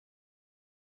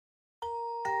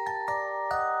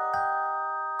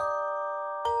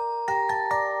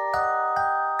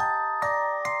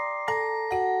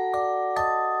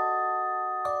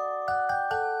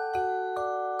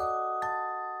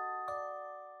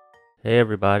Hey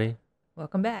everybody,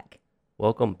 Welcome back.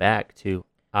 welcome back to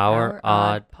Our Our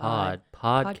Odd Odd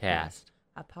Pod podcast.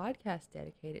 A podcast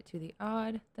dedicated to the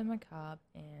odd, the macabre,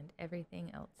 and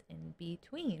everything else in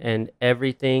between. And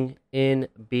everything in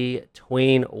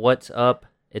between. What's up?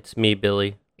 It's me,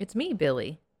 Billy. It's me,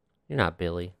 Billy. You're not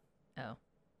Billy. Oh.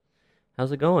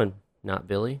 How's it going? Not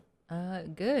Billy.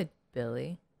 Good,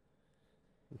 Billy.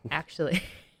 Actually,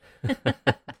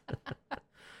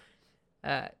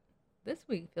 this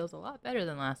week feels a lot better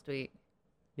than last week.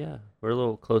 Yeah, we're a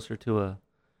little closer to a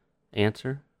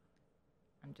answer.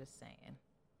 I'm just saying.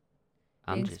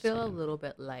 I'm Things just feel a saying. little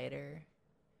bit lighter.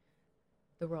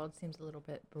 The world seems a little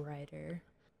bit brighter.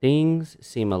 Things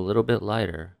seem a little bit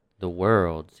lighter. The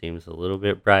world seems a little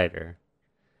bit brighter.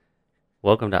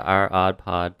 Welcome to Our Odd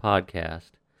Pod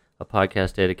podcast, a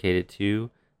podcast dedicated to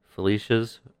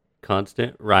Felicia's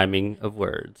constant rhyming of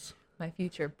words. My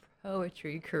future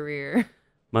poetry career.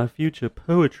 My future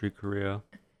poetry career.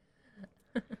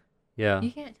 Yeah.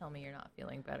 You can't tell me you're not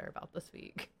feeling better about this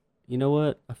week. You know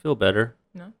what? I feel better.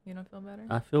 No, you don't feel better?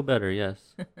 I feel better,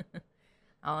 yes.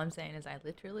 All I'm saying is I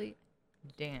literally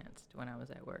danced when I was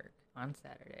at work on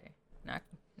Saturday.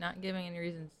 Not giving any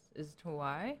reasons as to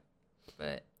why,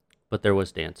 but But there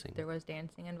was dancing. there was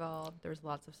dancing involved. There was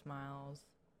lots of smiles.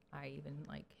 I even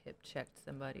hip checked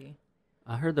somebody.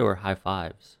 I heard there were high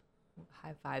fives.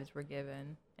 High fives were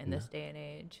given in this day and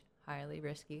age. Highly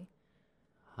risky.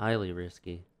 Highly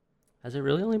risky. Has it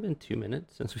really only been 2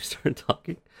 minutes since we started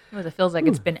talking? It feels like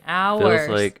it's been hours.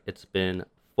 Feels like it's been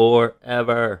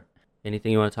forever.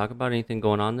 Anything you want to talk about? Anything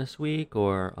going on this week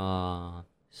or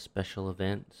special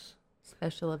events?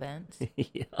 Special events.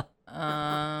 Yeah.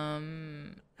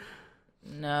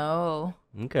 No.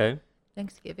 Okay.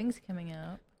 Thanksgiving's coming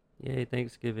up. Yay,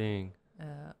 Thanksgiving.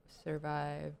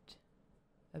 Survived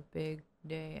a big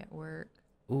day at work.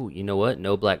 Ooh, you know what?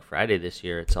 No Black Friday this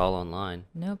year. It's all online.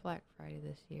 No Black Friday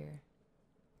this year.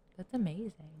 That's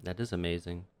amazing. That is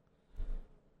amazing.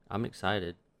 I'm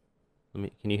excited. Can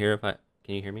you hear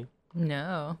me?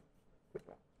 No.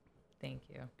 Thank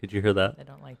you. Could you hear that? I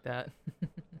don't like that.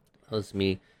 That was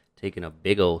me taking a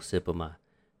big old sip of my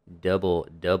double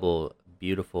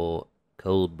beautiful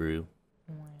cold brew.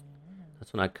 Wow.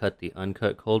 That's when I cut the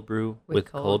uncut cold brew With with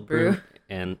cold cold brew brew.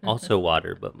 and also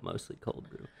water, but mostly cold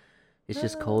brew. It's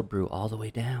just cold brew all the way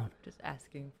down. Just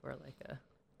asking for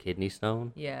Kidney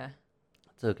stone? yeah.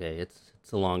 It's okay. It's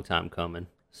a long time coming.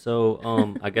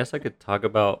 So, I guess I could talk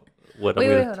about what Wait,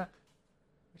 I'm hold gonna. on.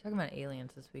 We're talking about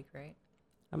aliens this week, right?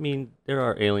 I mean, there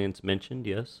are aliens mentioned,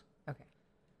 yes. Okay.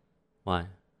 Why?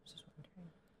 Just wondering.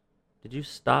 Did you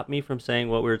stop me from saying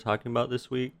what we were talking about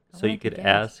this week I so you wanted to could guess.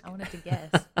 ask? I wanted to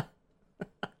guess.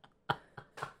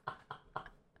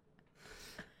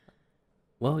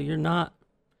 Well, you're not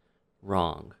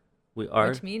wrong. We are.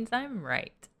 Which means I'm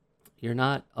right. You're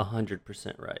not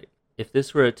 100% right. If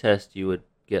this were a test, you would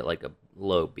get like a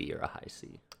low B or a high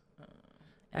C.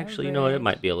 Actually, you know what? It Average.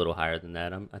 might be a little higher than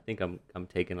that. I think I'm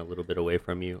taking a little bit away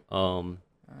from you. I'm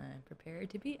prepared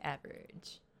to be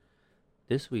average.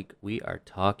 This week we are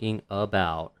talking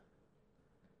about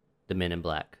the Men in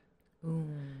Black, Ooh.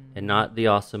 and not the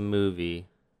awesome movie.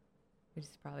 Which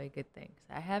is probably a good thing,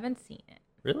 because I haven't seen it.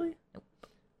 Really? Nope.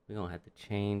 We're gonna have to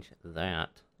change that.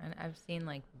 And I've seen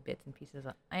bits and pieces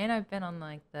and I've been on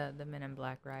the Men in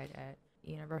Black ride at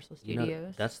Universal You Studios.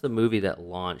 know, that's the movie that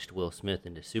launched Will Smith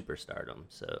into superstardom.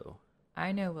 So,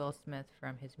 I know Will Smith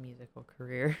from his musical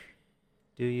career.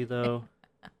 do you though?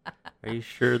 Are you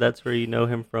sure that's where you know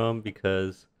him from?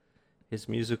 Because his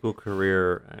musical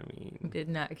career, I mean, Did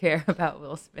not care about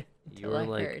Will Smith You until were I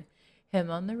like- heard him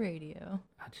on the radio.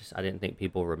 I didn't think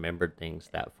people remembered things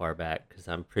that far back because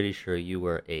I'm pretty sure you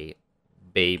were a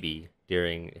baby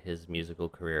during his musical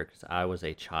career because I was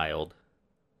a child.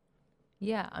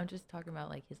 Yeah, I'm just talking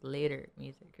about his later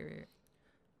music career.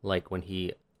 Like when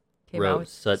he Came Wrote out with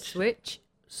such- Switch.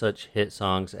 such hit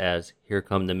songs as "Here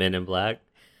Come the Men in Black,"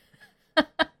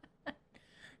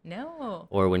 No.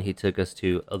 or when he took us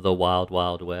to the Wild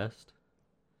Wild West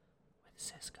with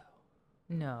Cisco.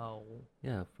 No.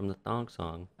 Yeah, from the Thong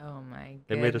Song. Oh my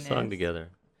They made a song goodness. together.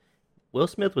 Will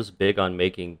Smith was big on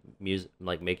making music,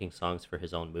 like making songs for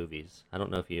his own movies. I don't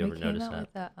know if you ever We noticed came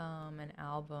out that. with an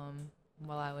album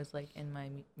while I was in my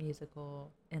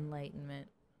musical enlightenment,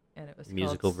 and it was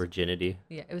Musical called virginity.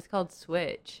 yeah, it was called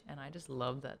Switch, and I just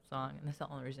love that song, and that's the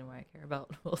only reason why I care about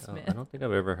Will Oh, Smith. I don't think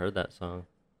I've ever heard that song.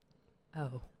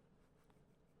 Oh,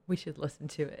 we should listen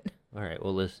to it. All right,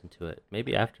 we'll listen to it.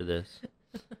 Maybe after this.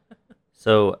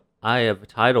 So I have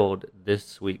titled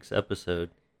this week's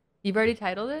episode. You've already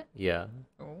titled it? Yeah,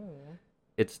 Oh.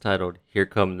 it's titled "Here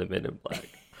Come the Men in Black."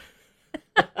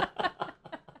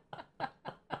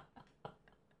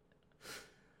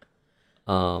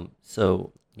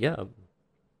 So yeah,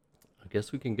 I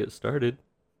guess we can get started.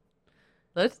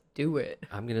 Let's do it.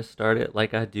 I'm gonna start it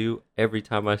like I do every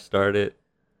time I start it.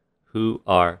 Who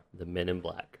are the Men in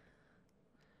Black?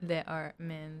 There are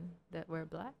men that wear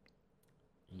black.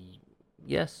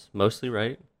 Yes, mostly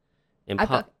right. In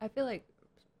I feel like,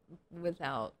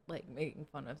 without like making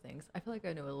fun of things, I feel like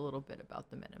I know a little bit about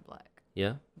the Men in Black.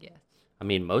 yeah. Yes. I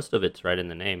mean, most of it's right in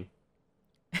the name.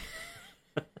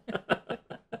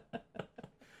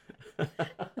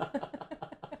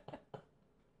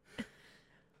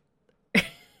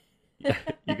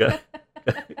 Yeah,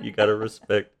 you got to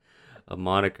respect a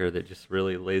moniker that just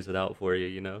really lays it out for you,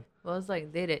 you know? Well, it's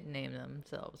like they didn't name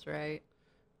themselves, right?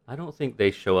 I don't think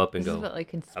they show up and This is go, what like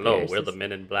 "Hello, conspiracy. we're the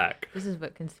Men in Black." This is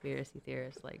what conspiracy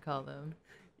theorists like call them.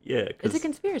 Yeah, It's a because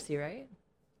conspiracy, right?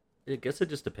 I guess it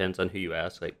just depends on who you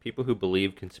ask. Like, people who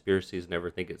believe conspiracies never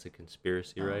think it's a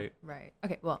conspiracy, right? Right.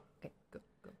 Okay. Well. Okay. Go.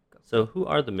 Go. Go. So, who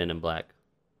are the Men in Black?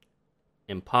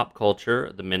 In pop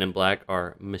culture, the Men in Black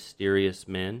are mysterious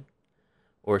men,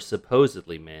 or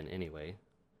supposedly men anyway,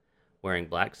 wearing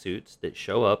black suits that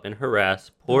show up and harass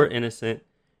poor innocent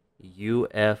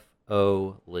UFOlogists.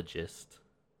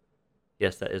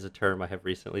 Yes, that is a term I have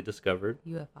recently discovered.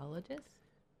 UFOlogists.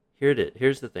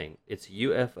 Here's the thing. It's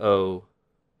UFO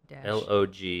Dash.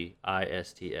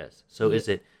 Logists. So is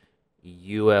it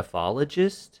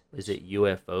UFologist? Is it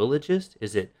UFOlogist?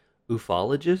 Is it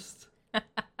ufologist?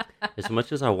 As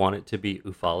much as I want it to be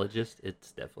ufologist,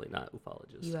 it's definitely not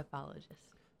ufologist. UFOlogist.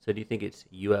 So do you think it's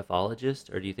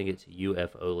ufologist or do you think it's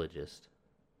UFOlogist?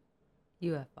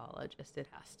 UFOlogist. It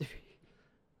has to be.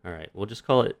 All right, we'll just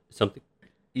call it something.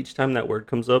 Each time that word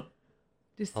comes up,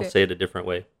 I'll say it a different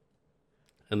way.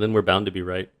 And then we're bound to be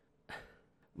right.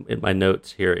 In my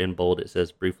notes here in bold, it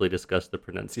says briefly discuss the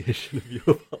pronunciation of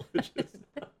ufologist.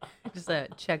 Just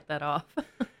check that off.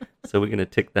 So we're going to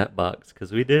tick that box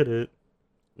because we did it.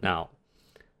 Now,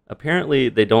 apparently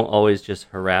they don't always just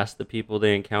harass the people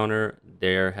they encounter.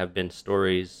 There have been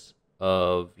stories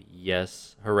of,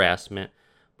 yes, harassment,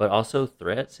 but also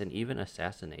threats and even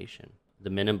assassination. The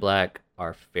Men in Black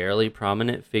are fairly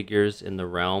prominent figures in the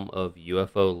realm of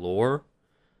UFO lore.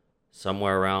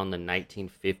 Somewhere around the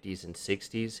 1950s and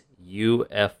 60s,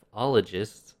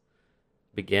 ufologists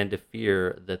began to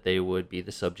fear that they would be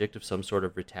the subject of some sort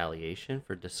of retaliation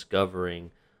for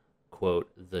discovering, quote,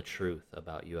 the truth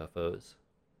about UFOs.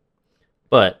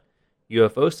 But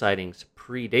UFO sightings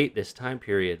predate this time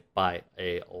period by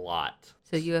a lot.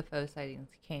 So UFO sightings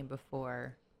came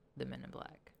before the Men in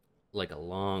Black. Like a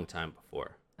long time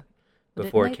before. Okay. But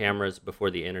Before cameras,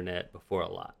 before the internet, before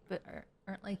a lot. But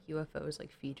aren't like UFOs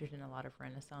like featured in a lot of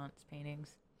Renaissance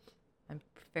paintings? I'm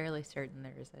fairly certain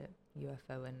there is a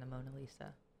UFO in the Mona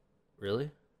Lisa.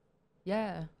 Really?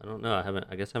 Yeah. I don't know.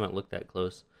 I guess I haven't looked that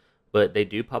close. But they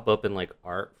do pop up in like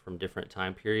art from different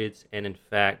time periods. And in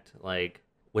fact, like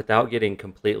without getting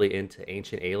completely into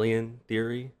ancient alien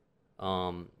theory,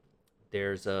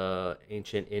 there's a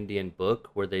ancient Indian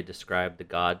book where they describe the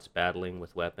gods battling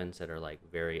with weapons that are like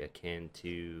very akin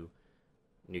to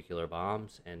nuclear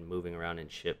bombs and moving around in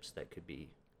ships that could be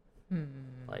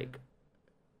like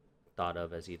thought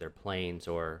of as either planes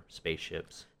or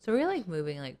spaceships. So we're like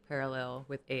moving like parallel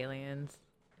with aliens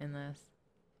in this.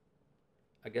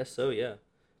 I guess so, yeah.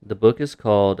 The book is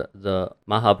called the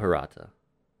Mahabharata.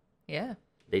 Yeah.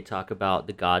 They talk about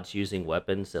the gods using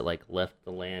weapons that like left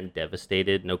the land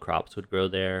devastated. No crops would grow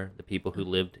there. The people who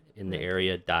lived in the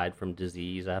area died from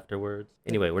disease afterwards.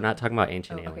 Anyway, we're not talking about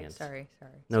ancient aliens. Sorry.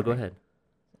 No, go ahead.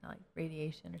 Like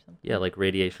radiation or something. Yeah, like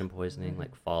radiation poisoning,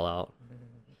 like fallout.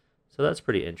 So that's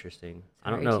pretty interesting. I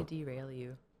don't know. To derail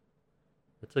you.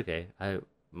 It's okay.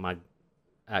 My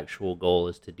actual goal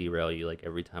is to derail you like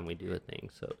every time we do a thing,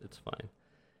 so it's fine.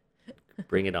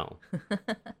 Bring it on.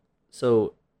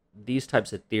 So these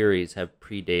types of theories have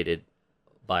predated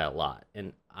by a lot,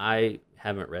 and I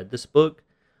haven't read this book.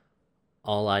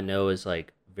 All I know is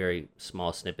like very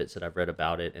small snippets that I've read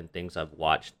about it and things I've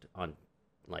watched on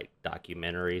like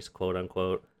documentaries, quote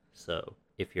unquote. So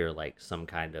if you're like some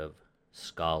kind of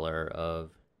scholar of,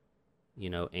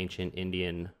 ancient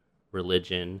Indian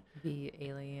religion, the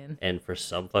alien, and for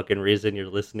some fucking reason you're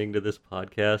listening to this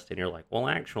podcast and you're like, well,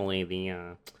 actually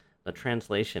the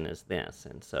translation is this,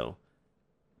 and so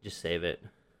just save it.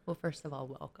 Well, first of all,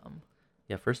 welcome.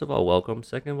 Yeah, first of all, welcome.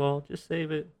 Second of all, just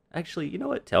save it. Actually, you know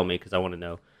what? Tell me, because I want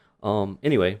to know.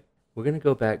 Anyway, we're going to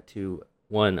go back to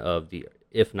one of the,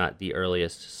 if not the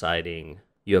earliest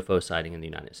UFO sighting in the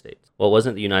United States. Well, it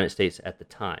wasn't the United States at the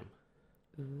time.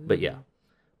 Ooh. But yeah.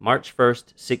 March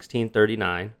 1st,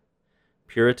 1639,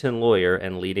 Puritan lawyer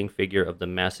and leading figure of the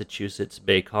Massachusetts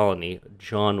Bay Colony,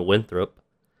 John Winthrop,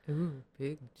 Ooh,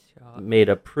 big shot. made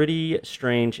a pretty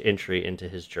strange entry into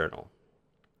his journal.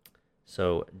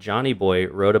 So Johnny Boy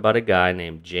wrote about a guy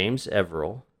named James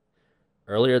Everell.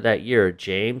 Earlier that year,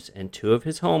 James and two of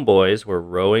his homeboys were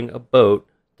rowing a boat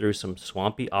through some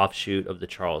swampy offshoot of the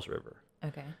Charles River.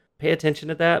 Okay. Pay attention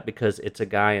to that because it's a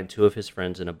guy and two of his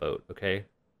friends in a boat, okay?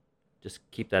 Just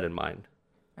keep that in mind.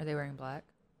 Are they wearing black?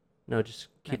 No, just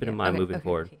keep Not it in yet. mind Okay, moving okay,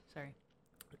 forward. Okay, sorry.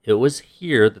 It was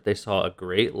here that they saw a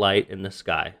great light in the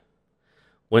sky.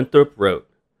 Winthrop wrote,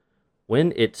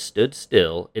 "When it stood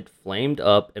still, it flamed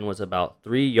up and was about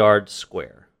 3 yards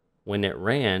square. When it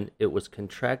ran, it was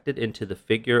contracted into the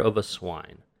figure of a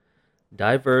swine.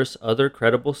 Diverse other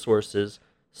credible sources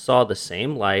saw the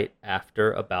same light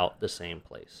after about the same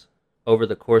place. Over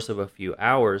the course of a few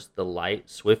hours, the light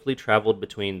swiftly traveled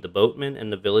between the boatmen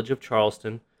and the village of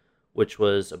Charleston, which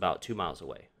was about 2 miles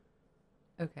away.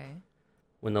 Okay.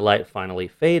 When the light finally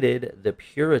faded, the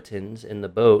Puritans in the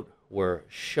boat were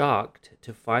shocked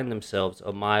to find themselves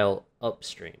a mile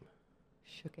upstream,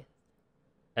 Shooketh.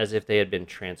 as if they had been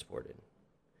transported.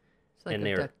 It's like And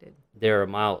they're- abducted. They're a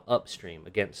mile upstream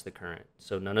against the current,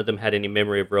 so none of them had any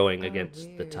memory of rowing Oh, against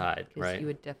the weird, tide, 'cause right? You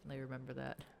would definitely remember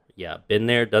that. Yeah, been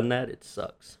there, done that, it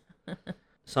sucks.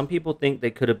 Some people think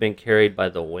they could have been carried by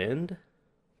the wind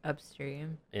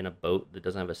Upstream. in a boat that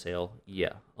doesn't have a sail.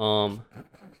 Yeah.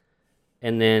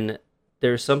 And then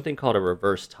there's something called a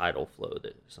reverse tidal flow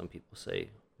that some people say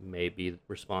may be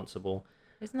responsible.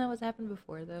 Isn't that what's happened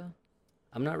before though?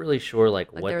 I'm not really sure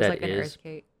like Like what there was that like an is.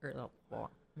 earthquake or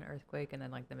an earthquake, and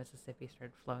then like the Mississippi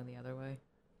started flowing the other way.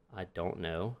 I don't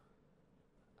know.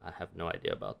 I have no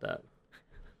idea about that.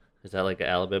 Is that like an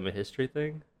Alabama history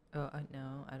thing? Oh,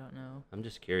 no, I don't know. I'm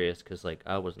just curious because like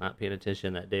I was not paying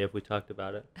attention that day if we talked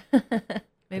about it.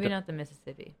 Maybe not the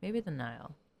Mississippi. Maybe the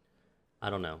Nile. I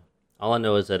don't know. All I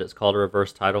know is that it's called a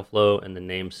reverse tidal flow, and the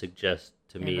name suggests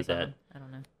to me Amazon. I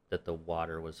don't know. that the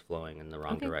water was flowing in the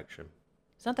wrong Okay. direction.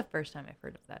 It's not the first time I've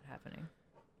heard of that happening.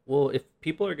 Well, if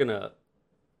people are gonna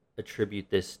attribute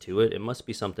this to it, it must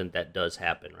be something that does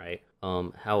happen, right?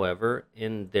 However,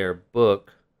 in their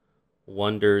book,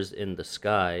 Wonders in the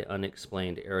Sky,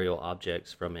 Unexplained Aerial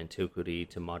Objects from Antiquity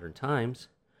to Modern Times,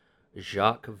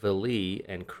 Jacques Vallée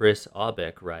and Chris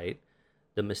Aubeck write,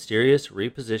 the mysterious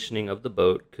repositioning of the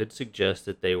boat could suggest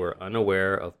that they were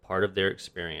unaware of part of their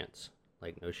experience.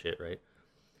 Like, no shit, right?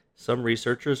 Some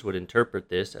researchers would interpret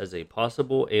this as a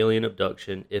possible alien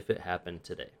abduction if it happened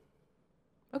today.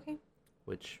 Okay.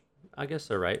 Which, I guess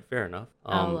they're right. Fair enough.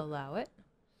 I'll allow it.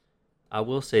 I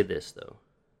will say this, though.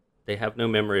 They have no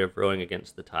memory of rowing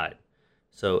against the tide.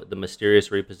 So the mysterious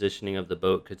repositioning of the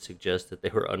boat could suggest that they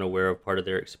were unaware of part of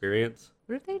their experience.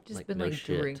 What if they'd just Like, been no like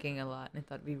shit. drinking a lot and they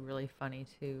thought it'd be really funny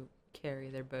to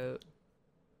carry their boat?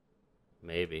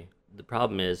 Maybe. The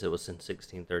problem is it was in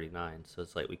 1639, so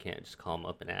it's like we can't just call them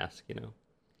up and ask, you know?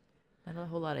 Not a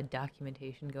whole lot of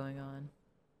documentation going on.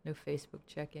 No Facebook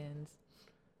check-ins.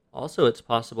 Also, it's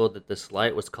possible that this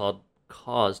light was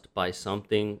caused by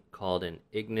something called an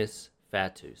ignis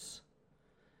fatuus.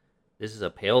 This is a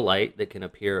pale light that can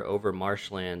appear over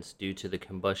marshlands due to the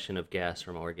combustion of gas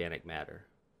from organic matter.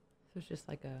 So it's just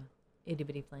like a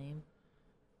itty-bitty flame.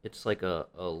 It's like a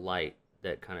light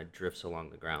that kind of drifts along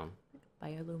the ground.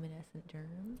 Bioluminescent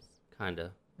germs.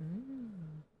 Kinda. Mm.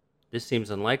 This seems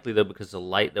unlikely, though, because the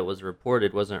light that was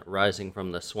reported wasn't rising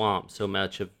from the swamp so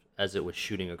much as it was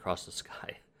shooting across the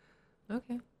sky.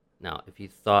 Okay. Now, if you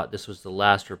thought this was the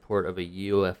last report of a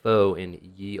UFO in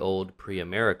ye old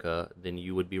pre-America, then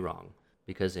you would be wrong.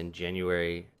 Because in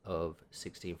January of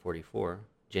 1644,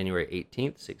 January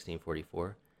 18th,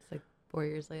 1644, It's like 4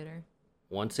 years later.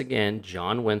 once again,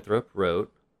 John Winthrop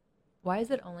wrote, Why is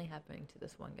it only happening to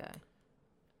this one guy?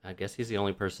 I guess he's the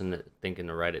only person that thinking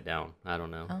to write it down. I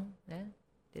don't know. Oh, yeah.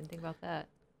 Didn't think about that.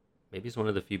 Maybe he's one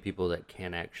of the few people that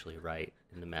can actually write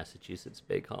in the Massachusetts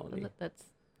Bay Colony. Well, that's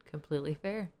completely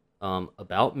fair.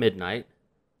 About midnight,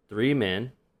 three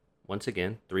men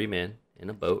in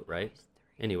a boat, right?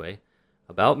 Anyway,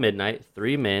 about midnight,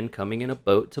 3 men coming in a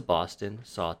boat to Boston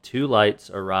saw 2 lights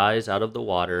arise out of the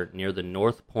water near the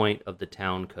north point of the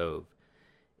town cove,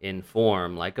 in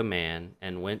form like a man,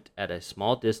 and went at a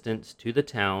small distance to the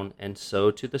town, and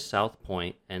so to the south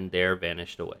point, and there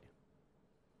vanished away.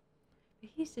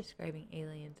 He's describing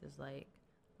aliens as like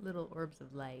little orbs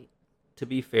of light. To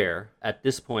be fair, at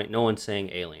this point, no one's saying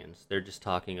aliens. They're just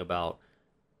talking about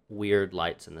weird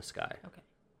lights in the sky. Okay.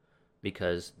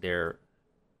 Because they're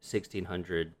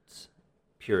 1600s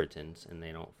Puritans, and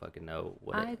they don't fucking know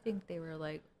what I think they were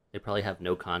like They probably have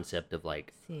no concept of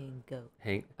like, seeing ghosts.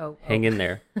 hang in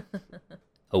there.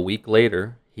 A week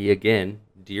later, he again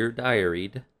dear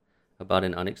diaried about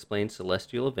an unexplained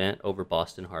celestial event over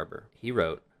Boston Harbor. He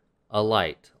wrote, "A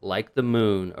light, like the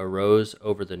moon, arose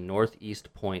over the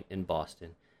northeast point in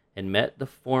Boston and met the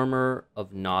former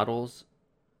of Noddle's,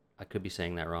 I could be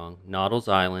saying that wrong, Noddle's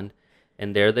Island,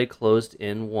 and there they closed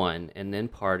in one, and then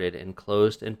parted, and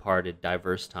closed and parted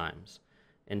divers times,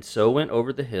 and so went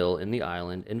over the hill in the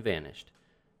island and vanished.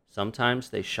 Sometimes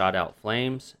they shot out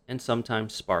flames, and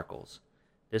sometimes sparkles.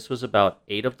 This was about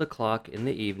 8 of the clock in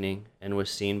the evening, and was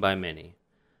seen by many.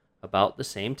 About the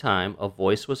same time a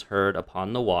voice was heard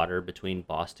upon the water between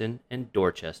Boston and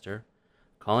Dorchester,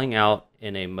 calling out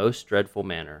in a most dreadful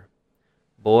manner,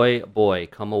 'Boy, boy,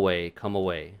 come away, come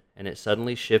away,' and it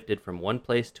suddenly shifted from one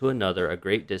place to another a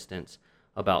great distance,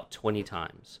 about 20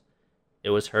 times. It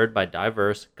was heard by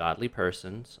divers godly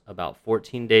persons. About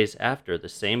 14 days after, the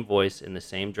same voice in the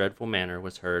same dreadful manner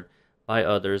was heard by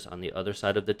others on the other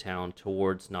side of the town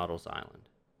towards Noddle's Island."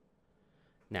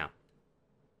 Now,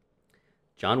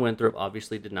 John Winthrop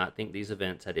obviously did not think these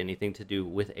events had anything to do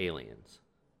with aliens.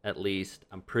 At least,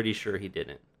 I'm pretty sure he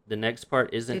didn't. The next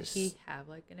part isn't... Did he have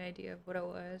like an idea of what it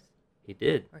was? He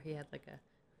did. Or he had like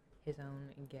his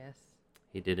own guess?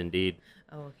 He did indeed.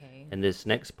 Oh, okay. And this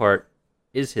next part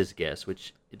is his guess,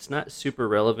 which it's not super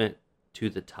relevant to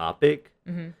the topic,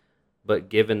 but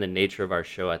given the nature of our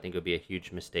show, I think it would be a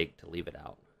huge mistake to leave it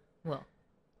out. Well,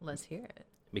 let's hear it.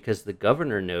 Because the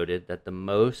governor noted that the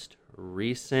most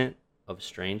recent of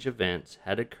strange events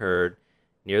had occurred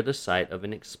near the site of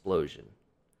an explosion.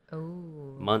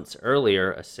 Oh. Months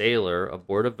earlier, a sailor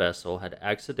aboard a vessel had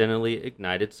accidentally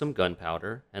ignited some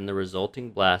gunpowder, and the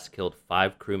resulting blast killed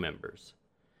 5 crew members.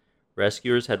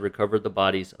 Rescuers had recovered the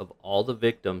bodies of all the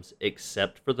victims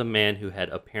except for the man who had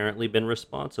apparently been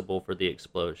responsible for the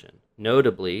explosion.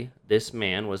 Notably, this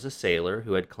man was a sailor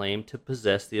who had claimed to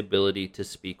possess the ability to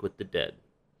speak with the dead.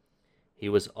 He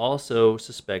was also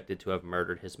suspected to have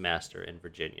murdered his master in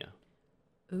Virginia.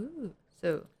 Ooh,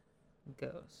 so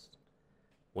ghost.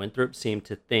 Winthrop seemed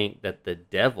to think that the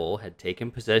devil had taken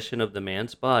possession of the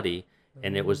man's body,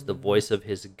 and it was the voice of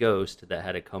his ghost that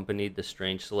had accompanied the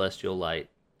strange celestial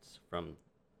lights from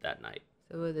that night.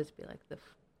 So would this be like the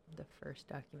first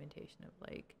documentation of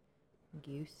like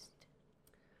ghost?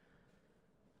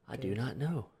 I do not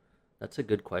know. That's a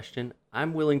good question.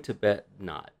 I'm willing to bet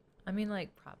not. I mean,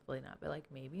 like, probably not, but like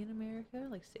maybe in America?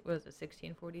 Like, what was it,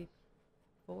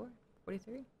 1644?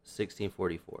 43?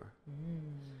 1644.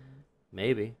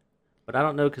 Maybe. But I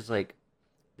don't know, because, like,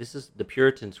 the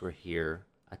Puritans were here.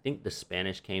 I think the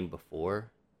Spanish came before.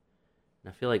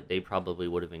 And I feel like they probably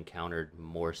would have encountered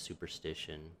more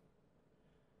superstition.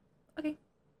 Okay.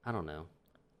 I don't know.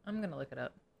 I'm going to look it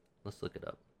up. Let's look it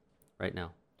up. Right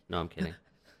now. No, I'm kidding.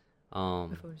 My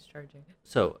phone's charging.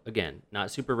 So, again,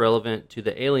 not super relevant to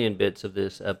the alien bits of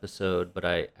this episode, but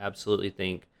I absolutely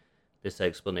think this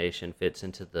explanation fits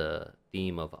into the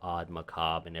theme of odd,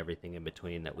 macabre, and everything in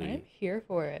between that we I'm here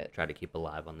for it. try to keep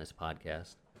alive on this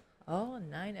podcast. All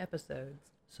 9 episodes.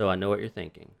 So I know what you're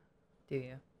thinking. Do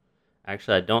you?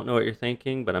 Actually, I don't know what you're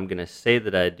thinking, but I'm going to say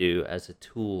that I do as a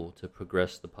tool to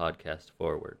progress the podcast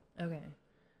forward. Okay.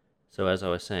 So as I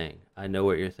was saying, I know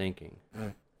what you're thinking.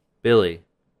 Billy,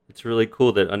 it's really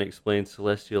cool that unexplained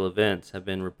celestial events have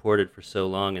been reported for so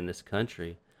long in this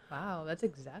country. Wow, that's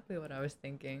exactly what I was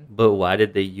thinking. But why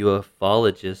did the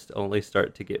ufologists only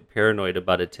start to get paranoid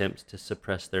about attempts to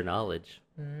suppress their knowledge?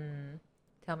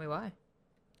 Tell me why.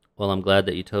 Well, I'm glad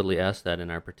that you totally asked that in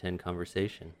our pretend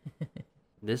conversation.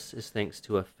 This is thanks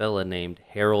to a fella named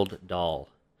Harold Dahl.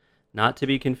 Not to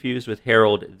be confused with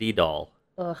Harold the Doll.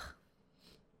 Ugh.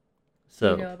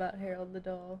 So, Do you know about Harold the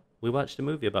Doll? we watched a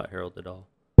movie about Harold the Doll.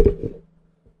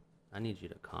 I need you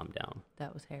to calm down.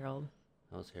 That was Harold.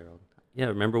 That was Harold. Yeah,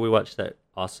 remember we watched that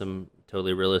awesome,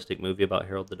 totally realistic movie about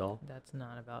Harold the Doll? That's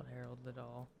not about Harold the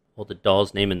Doll. Well, the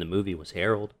doll's name in the movie was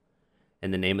Harold,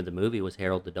 and the name of the movie was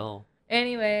Harold the Doll.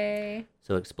 Anyway.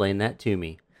 So explain that to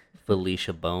me,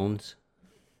 Felicia Bones.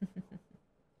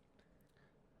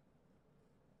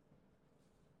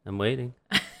 I'm waiting.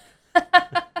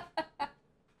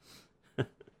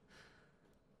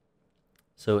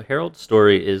 So Harold's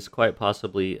story is quite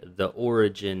possibly the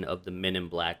origin of the Men in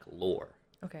Black lore.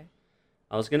 Okay.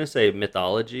 I was going to say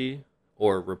mythology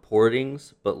or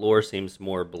reportings, but lore seems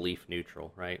more belief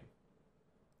neutral, right?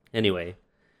 Anyway,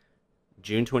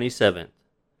 June 27th,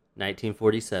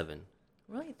 1947.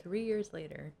 We're only 3 years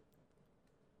later.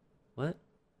 What?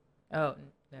 Oh,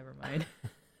 never mind.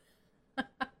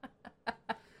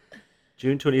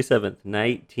 June 27th,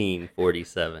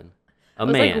 1947. I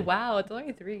was like, wow, it's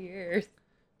only 3 years.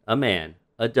 A man,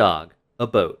 a dog, a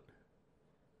boat.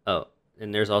 Oh,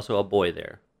 and there's also a boy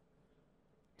there.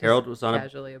 Harold was on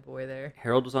casually a boy there.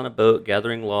 Harold was on a boat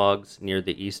gathering logs near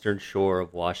the eastern shore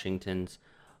of Washington's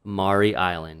Maury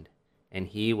Island, and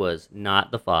he was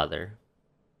not the father.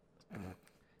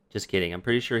 Just kidding. I'm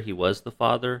pretty sure he was the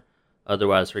father.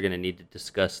 Otherwise, we're going to need to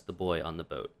discuss the boy on the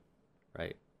boat,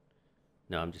 right?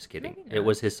 No, I'm just kidding. Maybe It not.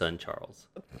 was his son, Charles.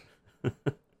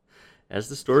 As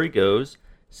the story goes,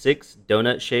 6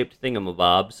 donut-shaped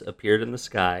thingamabobs appeared in the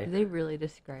sky. Do they really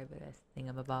describe it as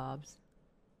thingamabobs?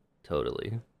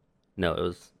 Totally.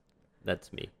 No,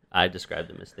 that's me. I described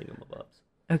them as thingamabobs.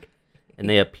 Okay. And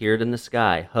they appeared in the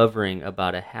sky, hovering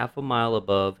about a half a mile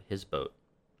above his boat.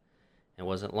 It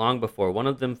wasn't long before one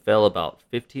of them fell about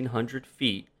 1,500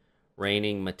 feet,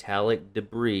 raining metallic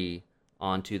debris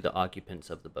onto the occupants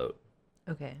of the boat.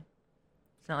 Okay.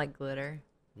 It's not like glitter.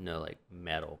 No, like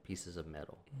metal, pieces of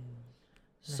metal.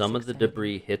 That's Some of the exciting.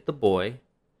 debris hit the boy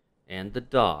and the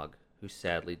dog, who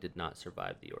sadly did not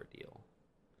survive the ordeal.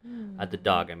 The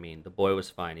dog, I mean. The boy was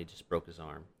fine. He just broke his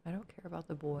arm. I don't care about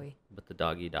the boy. But the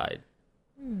doggy died.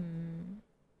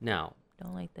 Now,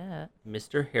 Don't like that.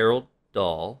 Mr. Harold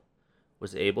Dahl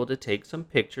was able to take some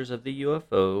pictures of the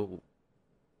UFOs.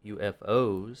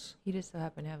 He just so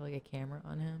happened to have like a camera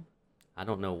on him. I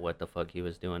don't know what the fuck he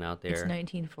was doing out there. It's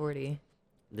 1940.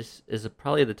 This is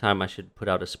probably the time I should put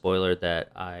out a spoiler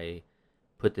that I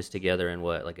put this together in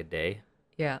like a day?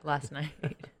 Yeah, last night.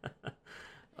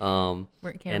 Weren't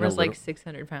Weren't cameras like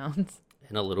 600 pounds?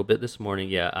 And a little bit this morning.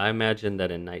 Yeah, I imagine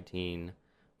that in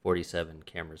 1947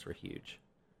 cameras were huge.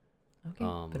 Okay,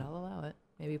 but I'll allow it.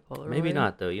 Maybe Polaroid. Maybe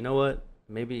not, though. You know what?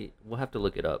 Maybe we'll have to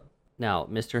look it up. Now,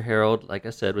 Mr. Harold, like I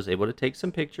said, was able to take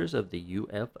some pictures of the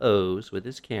UFOs with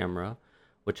his camera,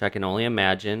 which I can only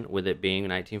imagine with it being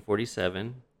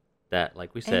 1947, that,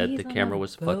 like we said, he's the on camera a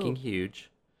was fucking boat.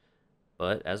 huge.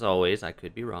 But, as always, I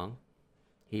could be wrong.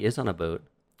 He is on a boat.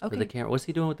 Okay. With the camera. What's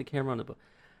he doing with the camera on the boat?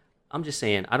 I'm just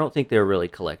saying, I don't think they're really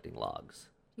collecting logs.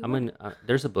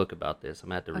 There's a book about this. I'm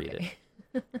going to have to read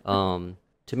it.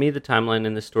 To me, the timeline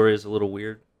in this story is a little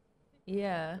weird.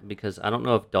 Yeah. Because I don't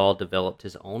know if Dahl developed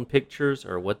his own pictures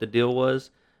or what the deal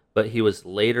was, but he was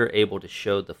later able to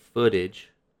show the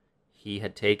footage he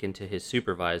had taken to his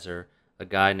supervisor, a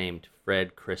guy named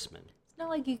Fred Chrisman. It's not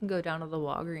like you can go down to the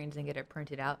Walgreens and get it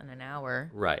printed out in an hour.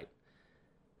 Right.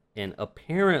 And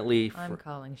apparently... I'm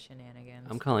calling shenanigans.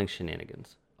 I'm calling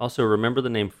shenanigans. Also, remember the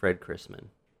name Fred Chrisman.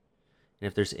 And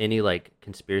if there's any, like,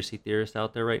 conspiracy theorists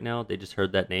out there right now, they just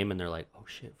heard that name and they're like, oh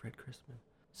shit, Fred Chrisman.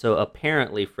 So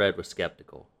apparently Fred was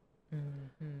skeptical.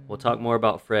 Mm-hmm. We'll talk more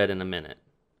about Fred in a minute.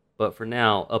 But for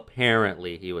now,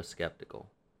 apparently he was skeptical.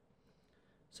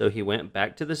 So he went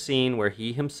back to the scene where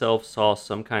he himself saw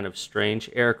some kind of strange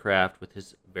aircraft with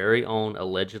his very own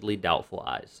allegedly doubtful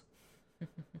eyes.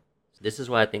 This is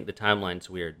why I think the timeline's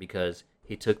weird, because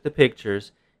he took the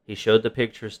pictures, he showed the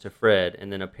pictures to Fred,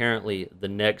 and then apparently the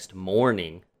next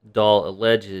morning, Dahl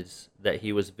alleges that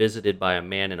he was visited by a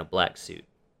man in a black suit.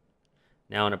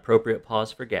 Now an appropriate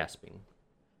pause for gasping.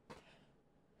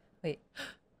 Wait.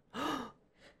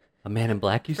 A man in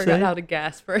black, you Forgot say? how to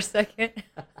gasp for a second.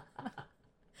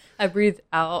 I breathed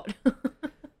out.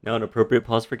 Now an appropriate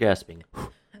pause for gasping.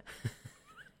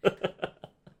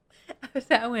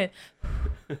 I went.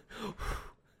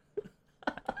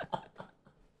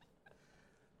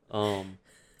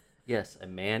 Yes, a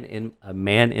man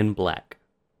in black.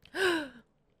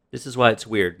 This is why it's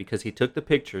weird, because he took the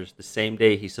pictures the same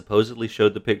day he supposedly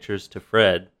showed the pictures to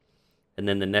Fred, and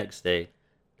then the next day,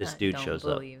 this dude shows up.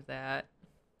 I don't believe that.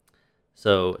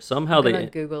 So somehow I'm gonna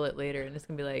Google it later, and it's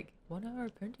gonna be like 1 hour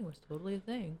printing was totally a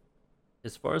thing.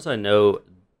 As far as I know,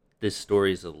 this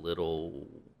story's a little,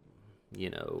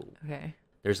 Okay.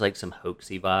 there's like some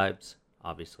hoaxy vibes,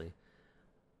 obviously.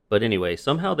 But anyway,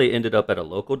 somehow they ended up at a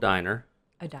local diner.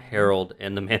 A diner. Harold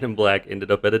and the man in black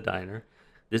ended up at a diner.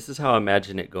 This is how I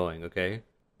imagine it going, okay?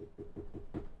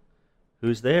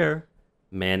 Who's there?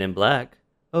 Man in black.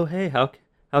 Oh, hey, how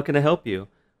can I help you?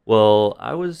 Well,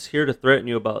 I was here to threaten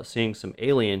you about seeing some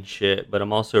alien shit, but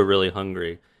I'm also really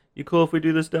hungry. You cool if we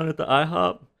do this down at the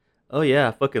IHOP? Oh, yeah,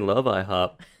 I fucking love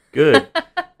IHOP. Good.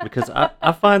 Because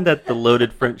I find that the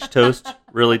loaded French toast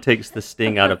really takes the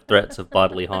sting out of threats of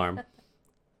bodily harm.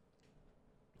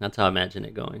 That's how I imagine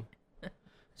it going.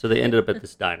 So they ended up at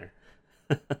this diner.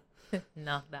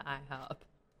 Not the IHOP.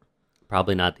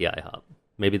 Probably not the IHOP.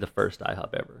 Maybe the first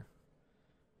IHOP ever.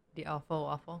 The Awful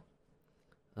Waffle.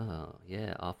 Oh,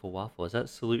 yeah, Awful Waffle. Is that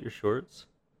Salute Your Shorts?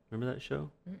 Remember that show?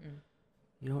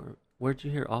 Mm-mm. Where'd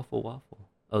you hear Awful Waffle?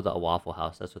 Oh, the Waffle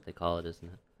House. That's what they call it,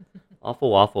 isn't it? Awful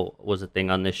Waffle was a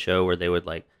thing on this show where they would,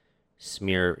 like,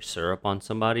 smear syrup on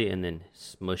somebody and then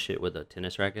smush it with a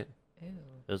tennis racket. Ew.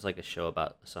 It was like a show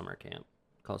about a summer camp.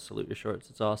 called Salute Your Shorts.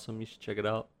 It's awesome. You should check it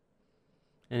out.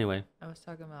 Anyway. I was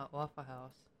talking about Waffle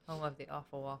House. Home of the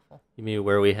awful waffle. You mean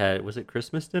where we had, was it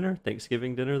Christmas dinner?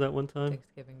 Thanksgiving dinner that one time?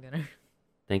 Thanksgiving dinner.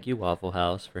 Thank you, Waffle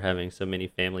House, for having so many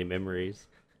family memories.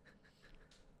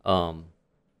 Lost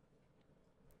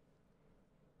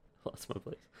my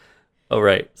place. Oh,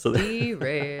 right. So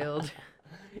Derailed.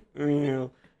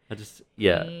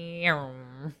 Yeah.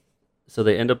 So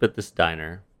they end up at this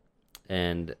diner,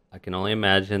 and I can only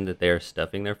imagine that they are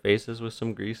stuffing their faces with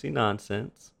some greasy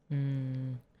nonsense.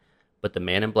 But the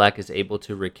man in black is able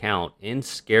to recount in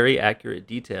scary accurate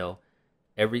detail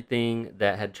everything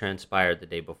that had transpired the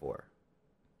day before.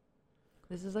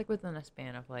 This is like within a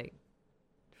span of like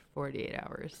 48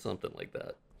 hours. Something like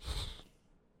that.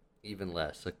 Even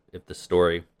less, like if the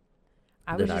story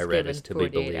that I read is to be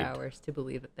believed. 48 hours to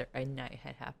believe that a night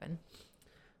had happened.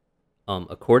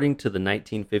 According to the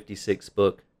 1956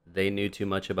 book, They Knew Too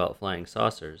Much About Flying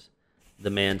Saucers, the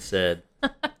man said,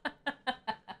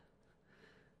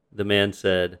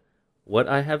 "What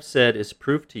I have said is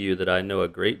proof to you that I know a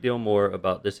great deal more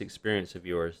about this experience of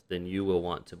yours than you will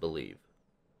want to believe."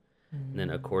 And then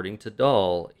according to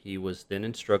Dahl, he was then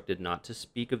instructed not to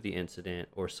speak of the incident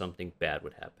or something bad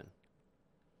would happen.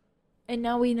 And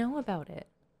now we know about it.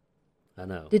 I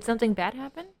know. Did something bad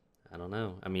happen? I don't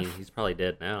know. I mean, he's probably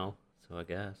dead now, so I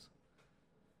guess.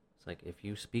 It's like, if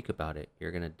you speak about it,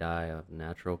 you're going to die of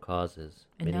natural causes.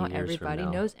 And many now years everybody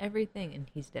from now. knows everything,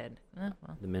 and he's dead.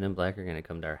 Well. The Men in Black are going to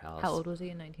come to our house. How old was he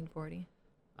in 1940?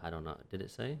 I don't know. Did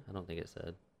it say? I don't think it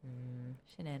said.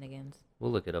 Shenanigans.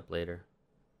 We'll look it up later.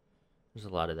 There's a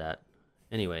lot of that.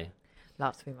 Anyway.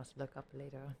 Lots we must look up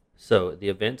later. So, the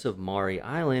events of Maury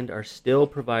Island are still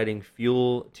providing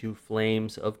fuel to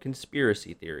flames of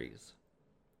conspiracy theories.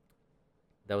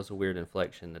 That was a weird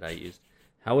inflection that I used.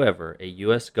 However, a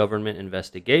U.S. government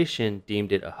investigation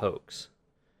deemed it a hoax.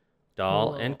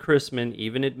 Dahl and Chrisman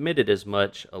even admitted as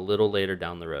much a little later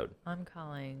down the road. I'm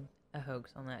calling a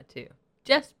hoax on that too.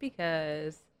 Just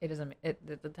because it doesn't,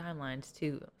 the timeline's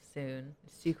too soon.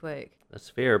 It's too quick. That's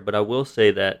fair, but I will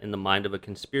say that in the mind of a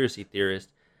conspiracy theorist,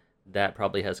 that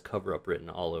probably has cover-up written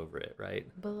all over it, right?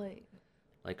 But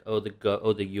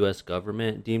the U.S.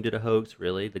 government deemed it a hoax?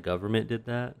 Really? The government did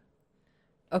that?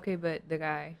 Okay, but the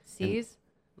guy sees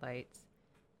lights.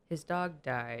 His dog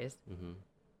dies. Mm-hmm.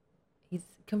 He's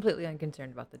completely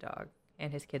unconcerned about the dog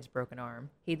and his kid's broken arm.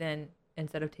 He then,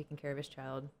 instead of taking care of his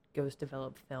child, goes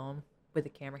develop film with a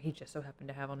camera he just so happened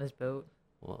to have on his boat.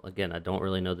 Well, again, I don't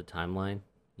really know the timeline,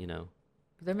 you know.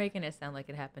 They're making it sound like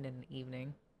it happened in an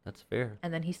evening. That's fair.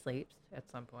 And then he sleeps at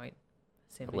some point,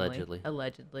 seemingly.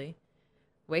 Allegedly.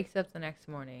 Wakes up the next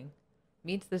morning,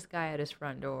 meets this guy at his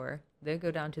front door, then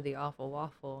go down to the Awful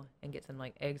Waffle and get some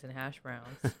like eggs and hash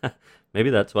browns. Maybe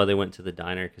that's why they went to the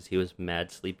diner, because he was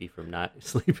mad sleepy from not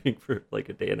sleeping for like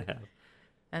a day and a half.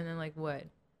 And then like what?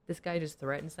 This guy just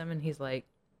threatens him and he's like,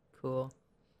 cool.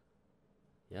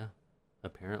 Yeah,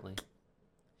 apparently.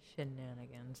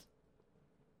 Shenanigans.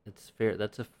 It's fair.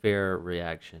 That's a fair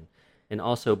reaction. And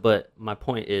also, but my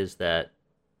point is that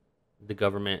the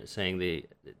government saying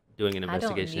doing an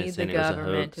investigation and saying it was a hoax. I don't need the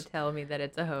government to tell me that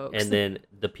it's a hoax. And then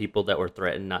the people that were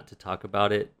threatened not to talk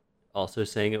about it also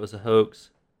saying it was a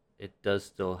hoax. It does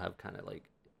still have kind of like,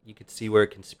 you could see where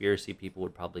conspiracy people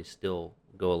would probably still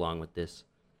go along with this.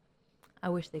 I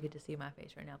wish they could just see my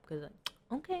face right now because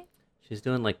okay. She's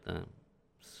doing like the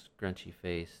scrunchy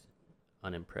face,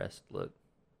 unimpressed look.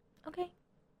 Okay.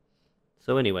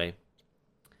 So anyway,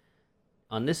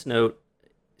 on this note,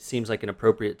 seems like an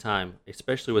appropriate time,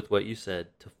 especially with what you said,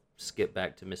 to skip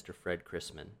back to Mr. Fred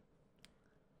Chrisman.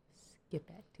 Skip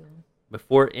back to him.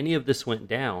 Before any of this went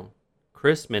down,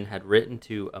 Chrisman had written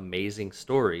to Amazing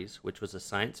Stories, which was a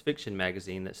science fiction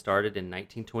magazine that started in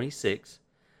 1926,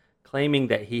 claiming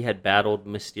that he had battled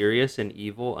mysterious and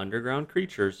evil underground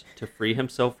creatures to free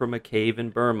himself from a cave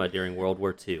in Burma during World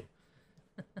War II.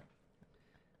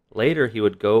 Later, he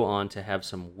would go on to have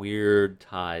some weird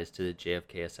ties to the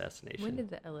JFK assassination. When did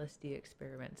the LSD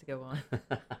experiments go on?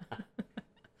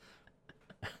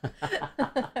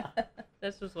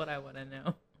 That's just what I want to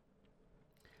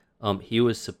know. He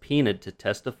was subpoenaed to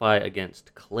testify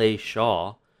against Clay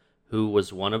Shaw, who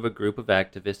was one of a group of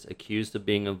activists accused of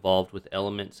being involved with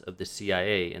elements of the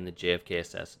CIA in the JFK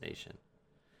assassination.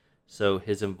 So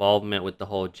his involvement with the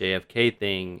whole JFK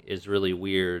thing is really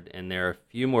weird, and there are a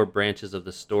few more branches of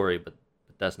the story, but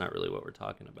that's not really what we're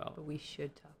talking about. But we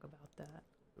should talk about that.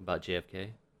 About JFK?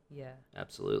 Yeah.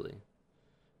 Absolutely.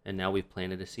 And now we've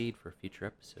planted a seed for a future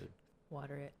episode.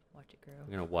 Water it. Watch it grow.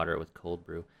 We're going to water it with cold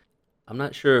brew. I'm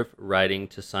not sure if writing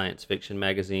to science fiction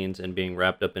magazines and being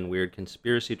wrapped up in weird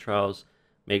conspiracy trials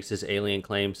makes his alien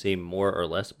claim seem more or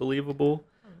less believable.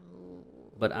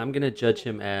 but I'm going to judge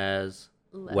him as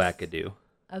Less. wackadoo.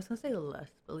 I was gonna say less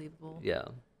believable. Yeah. I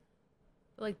feel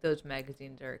like those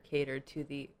magazines are catered to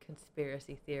the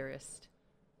conspiracy theorist.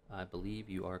 I believe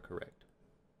you are correct.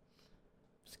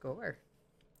 Score.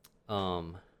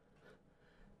 And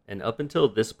up until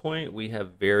this point, we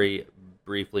have very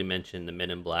briefly mentioned the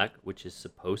Men in Black, which is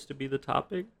supposed to be the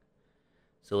topic.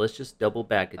 So let's just double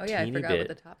back a I teeny forgot bit. what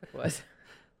the topic was.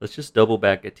 Let's just double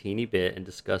back a teeny bit and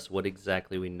discuss what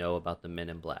exactly we know about the Men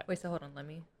in Black. Wait, so hold on, let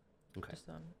me. Okay. Just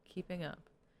so I'm keeping up.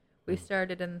 We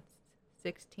started in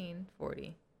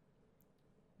 1640.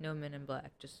 No Men in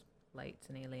Black, just lights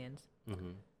and aliens.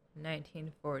 Mm-hmm.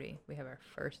 1940, we have our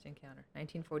first encounter.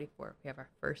 1944, we have our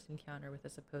first encounter with a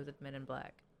supposed Men in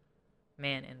Black.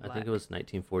 Man in Black. I think it was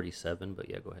 1947, but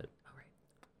yeah, go ahead. All right.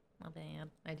 My bad.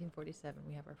 1947,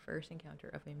 we have our first encounter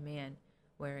of a man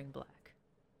wearing black.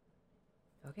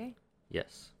 Okay.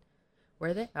 Yes.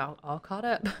 Were they all caught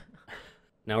up?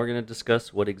 Now we're going to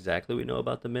discuss what exactly we know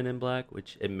about the Men in Black,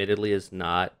 which admittedly is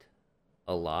not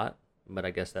a lot, but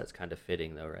I guess that's kind of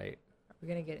fitting though, right? We're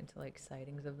going to get into like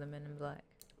sightings of the Men in Black.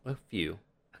 A few.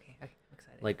 Okay, I'm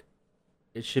excited. Like,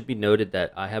 it should be noted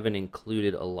that I haven't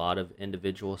included a lot of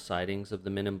individual sightings of the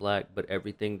Men in Black, but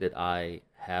everything that I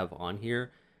have on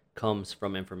here comes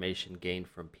from information gained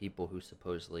from people who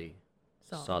supposedly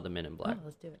saw the Men in Black. Oh,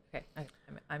 let's do it. Okay,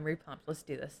 I'm re-pumped. Let's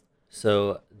do this.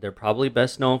 So they're probably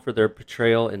best known for their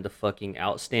portrayal in the fucking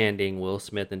outstanding Will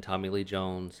Smith and Tommy Lee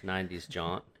Jones 90s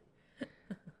jaunt.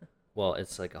 Well,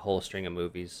 it's like a whole string of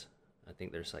movies. I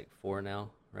think there's like 4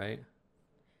 now, right?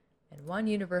 And one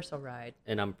Universal ride.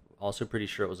 And I'm also pretty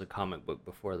sure it was a comic book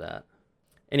before that.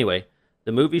 Anyway,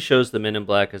 the movie shows the Men in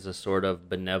Black as a sort of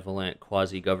benevolent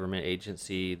quasi-government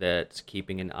agency that's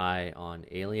keeping an eye on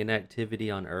alien activity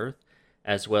on Earth,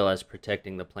 as well as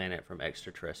protecting the planet from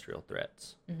extraterrestrial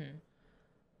threats. Mm-hmm.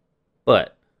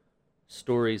 But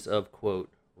stories of,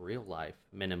 quote, real-life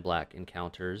Men in Black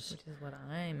encounters, which is what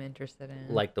I'm interested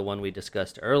in, like the one we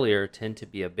discussed earlier, tend to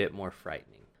be a bit more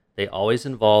frightening. They always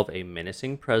involve a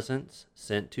menacing presence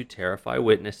sent to terrify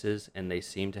witnesses, and they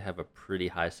seem to have a pretty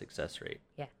high success rate.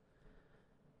 Yeah.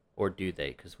 Or do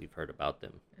they? Because we've heard about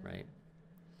them, right?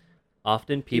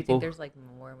 Often people... Do you think there's like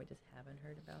more and we just haven't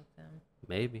heard about them?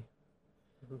 Maybe.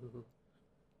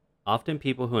 Often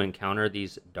people who encounter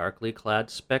these darkly clad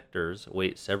specters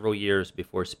wait several years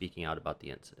before speaking out about the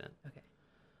incident. Okay.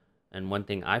 And one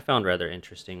thing I found rather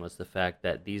interesting was the fact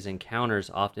that these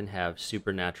encounters often have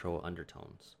supernatural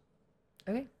undertones.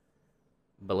 Okay.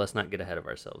 But let's not get ahead of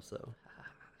ourselves, though.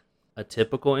 A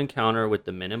typical encounter with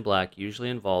the Men in Black usually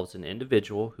involves an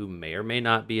individual who may or may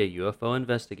not be a UFO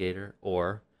investigator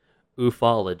or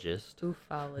ufologist.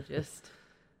 Ufologist.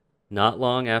 Not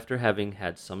long after having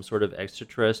had some sort of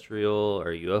extraterrestrial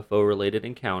or UFO-related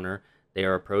encounter, they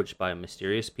are approached by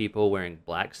mysterious people wearing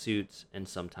black suits and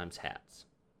sometimes hats.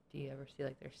 Do you ever see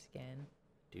like their skin?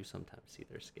 Do sometimes see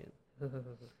their skin.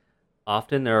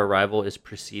 Often their arrival is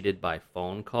preceded by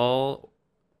phone call.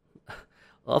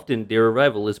 Often their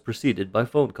arrival is preceded by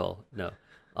phone call. No.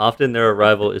 Often their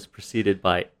arrival is preceded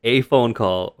by a phone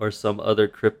call or some other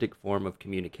cryptic form of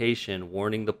communication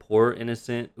warning the poor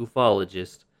innocent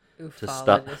ufologist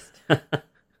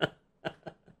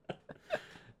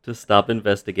to stop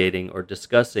investigating or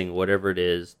discussing whatever it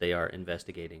is they are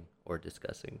investigating or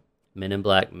discussing. Men in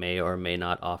Black may or may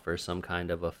not offer some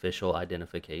kind of official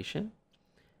identification.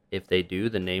 If they do,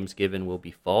 the names given will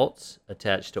be false,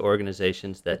 attached to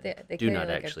organizations that they do not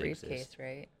like actually a briefcase, exist.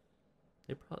 Right?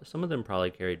 Some of them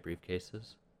probably carried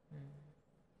briefcases.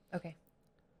 Okay.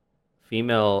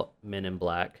 Female Men in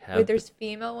Black have... Wait, there's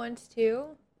female ones too?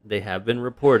 They have been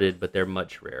reported, but they're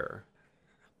much rarer.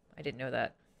 I didn't know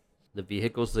that. The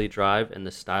vehicles they drive and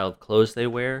the style of clothes they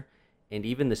wear, and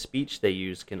even the speech they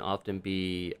use can often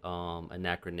be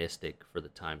anachronistic for the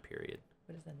time period.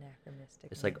 What is anachronistic?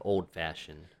 It's like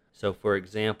old-fashioned. So, for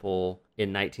example, in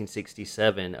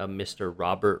 1967, a Mr.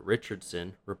 Robert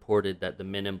Richardson reported that the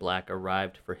Men in Black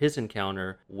arrived for his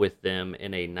encounter with them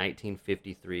in a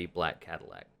 1953 black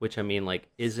Cadillac, which, I mean, like,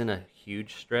 isn't a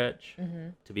huge stretch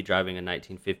to be driving a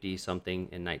 1950-something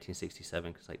in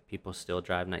 1967, because, like, people still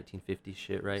drive 1950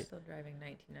 shit, right? Still driving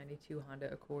 1992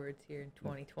 Honda Accords here in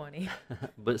 2020.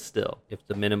 But still, if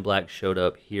the Men in Black showed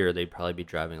up here, they'd probably be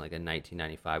driving, like, a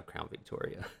 1995 Crown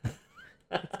Victoria.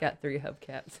 It's got 3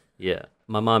 hubcaps. Yeah.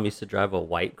 My mom used to drive a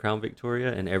white Crown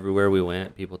Victoria, and everywhere we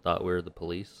went, people thought we were the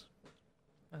police.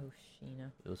 Oh,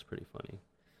 Sheena. It was pretty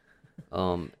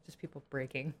funny. Just people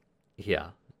breaking. Yeah.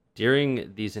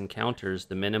 During these encounters,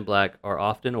 the men in black are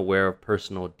often aware of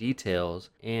personal details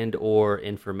and or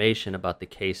information about the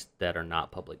case that are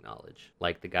not public knowledge.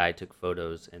 Like the guy took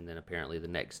photos and then apparently the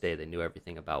next day they knew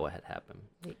everything about what had happened.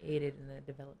 They aided in the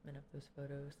development of those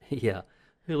photos. Yeah.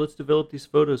 Hey, let's develop these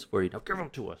photos for you. Now give them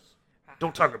to us.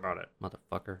 Don't talk about it,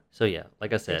 motherfucker. So yeah,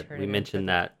 like I said, turn we it mentioned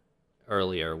into that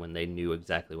earlier when they knew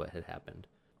exactly what had happened.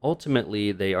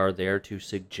 Ultimately, they are there to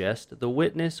suggest the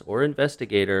witness or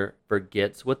investigator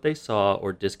forgets what they saw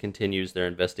or discontinues their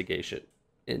investigation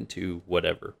into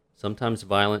whatever. Sometimes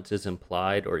violence is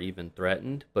implied or even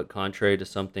threatened, but contrary to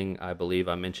something I believe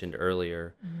I mentioned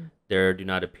earlier, there do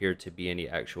not appear to be any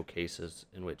actual cases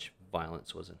in which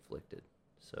violence was inflicted.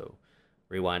 So,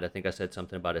 rewind, I think I said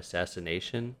something about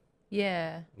assassination.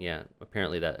 Yeah. Yeah,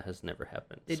 apparently that has never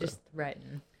happened. They so. just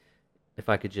threaten. If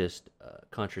I could just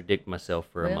contradict myself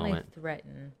for We a only moment.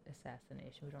 threaten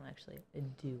assassination. We don't actually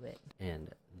do it. And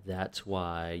that's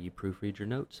why you proofread your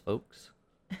notes, folks.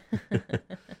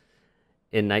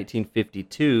 In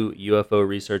 1952, UFO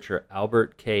researcher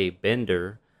Albert K.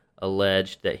 Bender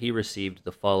alleged that he received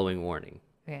the following warning.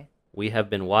 Okay. We have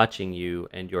been watching you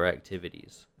and your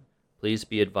activities. Please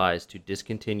be advised to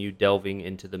discontinue delving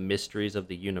into the mysteries of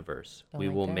the universe. Don't We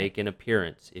like will that. make an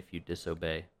appearance if you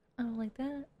disobey. I don't like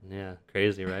that. Yeah,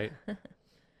 crazy, right?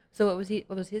 So what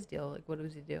was his deal? Like, what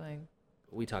was he doing?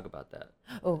 We talk about that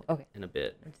Oh, okay. in a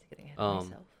bit. I'm just getting ahead of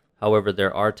myself. However,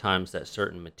 there are times that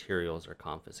certain materials are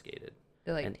confiscated.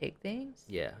 They like and- take things.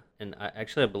 Yeah, and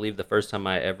I believe the first time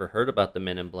I ever heard about the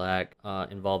Men in Black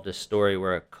involved a story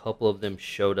where a couple of them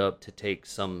showed up to take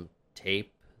some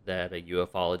tape that a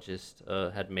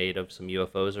ufologist had made of some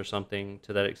UFOs or something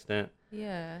to that extent.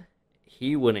 Yeah.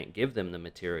 He wouldn't give them the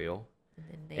material. And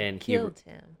then they And killed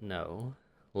him. No.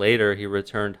 Later, he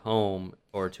returned home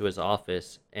or to his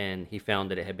office, and he found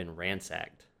that it had been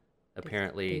ransacked. Did they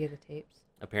Apparently, get the tapes?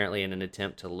 in an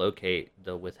attempt to locate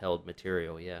the withheld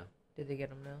material. Yeah, Did they get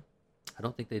them though? I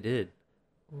don't think they did.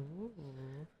 Ooh.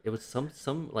 It was some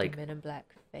The like Men in Black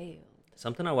failed.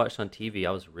 something I watched on TV.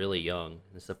 I was really young.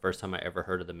 This is the first time I ever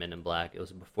heard of the Men in Black. It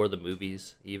was before the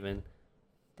movies, even.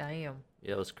 Damn.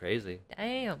 Yeah, it was crazy.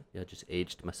 Damn. Yeah, I just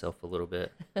aged myself a little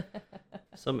bit.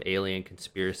 Some alien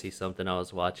conspiracy, something I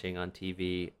was watching on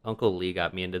TV. Uncle Lee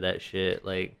got me into that shit.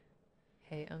 Like,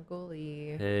 Hey, Uncle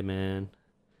Lee. hey, man.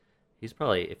 He's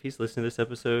probably, if he's listening to this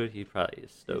episode, he probably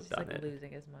is He's stoked just, on like, it.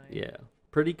 losing his mind. Yeah.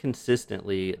 Pretty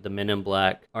consistently, the Men in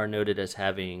Black are noted as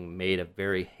having made a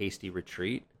very hasty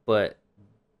retreat, but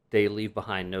they leave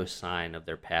behind no sign of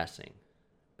their passing,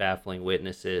 baffling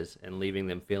witnesses and leaving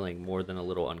them feeling more than a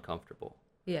little uncomfortable.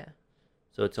 Yeah.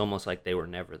 So it's almost like they were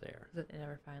never there. Does it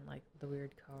never find like the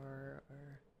weird car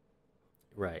or?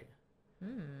 Right.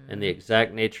 Hmm. And the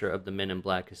exact nature of the Men in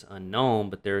Black is unknown,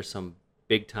 but there is some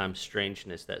big-time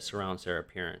strangeness that surrounds their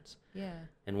appearance. Yeah.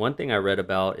 And one thing I read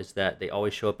about is that they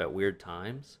always show up at weird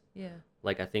times. Yeah.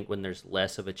 Like, I think when there's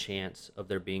less of a chance of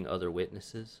there being other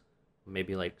witnesses,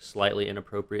 maybe like slightly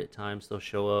inappropriate times they'll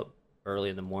show up early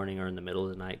in the morning or in the middle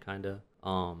of the night, kind of.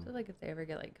 So like if they ever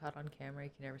get like caught on camera, you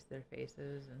can never see their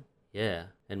faces and. Yeah,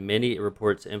 and many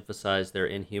reports emphasize their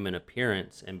inhuman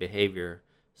appearance and behavior,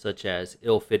 such as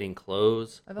ill-fitting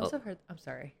clothes. I've also heard. I'm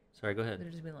sorry. Sorry, go ahead. They're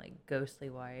just being like ghostly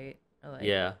white. Or like,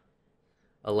 Yeah.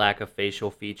 A lack of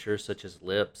facial features such as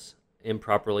lips,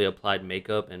 improperly applied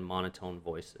makeup, and monotone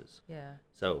voices. Yeah.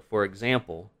 So, for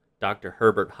example, Dr.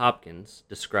 Herbert Hopkins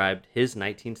described his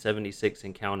 1976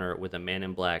 encounter with a man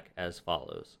in black as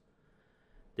follows.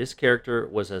 This character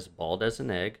was as bald as an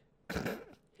egg.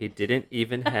 He didn't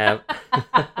even have...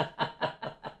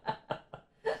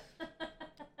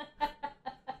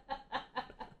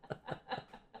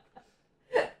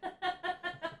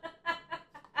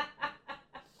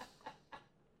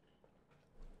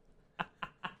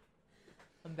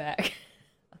 I'm back.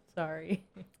 I'm sorry.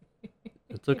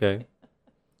 It's okay.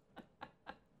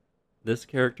 This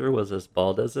character was as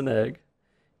bald as an egg.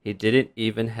 He didn't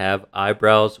even have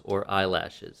eyebrows or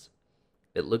eyelashes.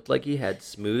 It looked like he had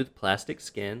smooth plastic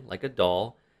skin, like a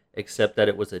doll, except that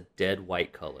it was a dead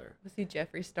white color. Was he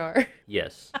Jeffree Star?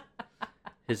 Yes.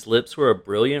 His lips were a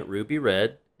brilliant ruby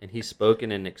red, and he spoke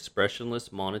in an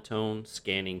expressionless, monotone,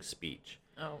 scanning speech.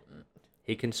 Oh.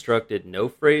 He constructed no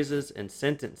phrases and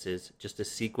sentences, just a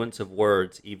sequence of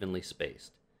words evenly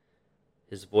spaced.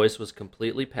 His voice was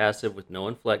completely passive with no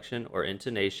inflection or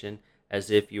intonation, as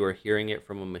if you were hearing it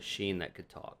from a machine that could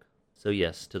talk. So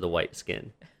yes, to the white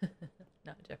skin.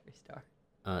 Not Jeffree Star.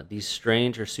 These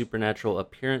strange or supernatural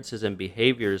appearances and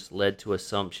behaviors led to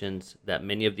assumptions that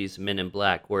many of these men in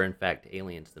black were in fact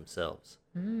aliens themselves.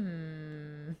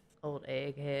 Old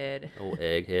egghead. Old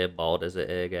egghead, bald as an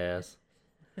egg ass.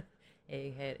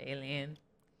 Egghead alien.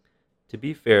 To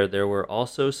be fair, there were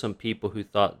also some people who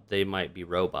thought they might be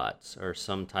robots or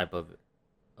some type of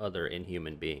other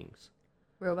inhuman beings.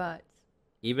 Robots.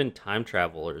 Even time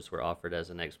travelers were offered as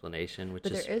an explanation, which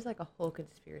But is, there is like a whole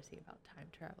conspiracy about time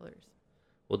travelers.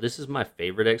 well, this is my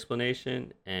favorite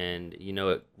explanation, and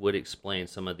it would explain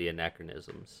some of the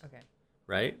anachronisms, Okay.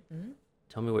 right? Mm-hmm.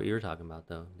 Tell me what you were talking about,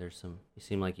 though. There's some. You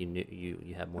seem like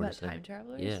you had more About to say. time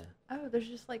travelers? Yeah. Oh, there's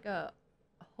just like a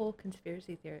whole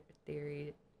conspiracy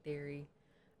theory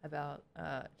about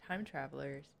time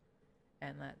travelers,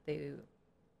 and that they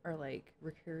are like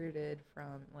recruited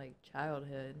from like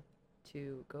childhood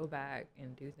to go back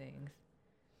and do things.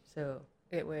 So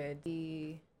it would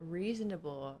be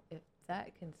reasonable if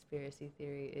that conspiracy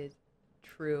theory is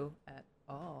true at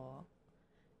all,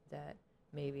 that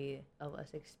maybe a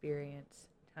less experienced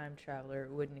time traveler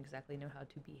wouldn't exactly know how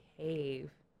to behave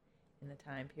in the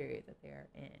time period that they are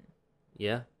in.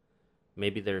 Yeah.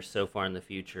 Maybe they're so far in the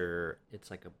future, it's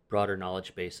like a broader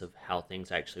knowledge base of how things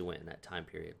actually went in that time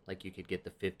period. Like you could get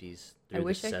the 50s I through the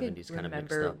wish I could 70s kind of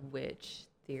mixed remember up. which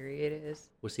theory it is.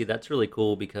 Well, see, that's really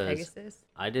cool because Pegasus?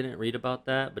 I didn't read about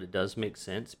that, but it does make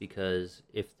sense because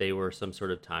if they were some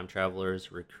sort of time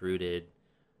travelers recruited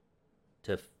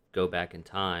to go back in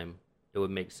time, it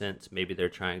would make sense. Maybe they're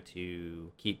trying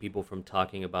to keep people from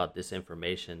talking about this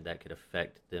information that could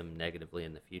affect them negatively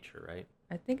in the future, right?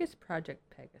 I think it's Project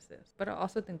Pegasus, but I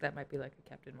also think that might be like a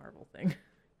Captain Marvel thing.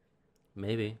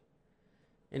 Maybe.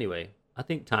 Anyway, I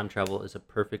think time travel is a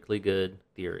perfectly good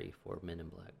theory for Men in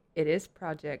Black. It is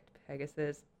Project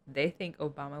Pegasus. They think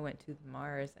Obama went to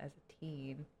Mars as a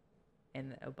teen,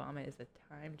 and that Obama is a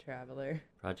time traveler.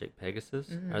 Project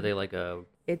Pegasus? Mhm. Are they like a...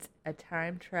 It's a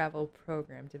time travel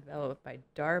program developed by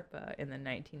DARPA in the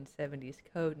 1970s,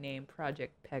 codenamed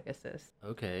Project Pegasus.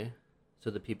 Okay. So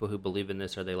the people who believe in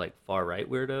this, are they like far-right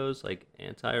weirdos? Like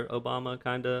anti-Obama,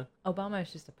 kind of? Obama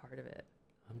is just a part of it.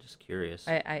 I'm just curious.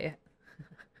 We've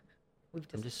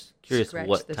I'm just just curious scratched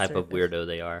what the type of surface. weirdo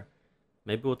they are.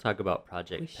 Maybe we'll talk about We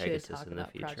Project should Pegasus talk in the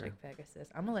about future. Project Pegasus.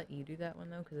 I'm gonna let you do that one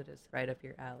though, because it is right up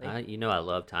your alley. I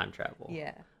love time travel.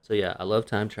 Yeah. So yeah, I love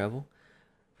time travel.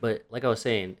 But like I was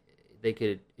saying, they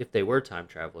could, if they were time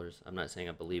travelers, I'm not saying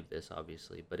I believe this,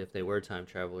 obviously, but if they were time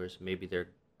travelers, maybe they're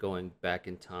going back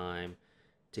in time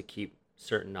to keep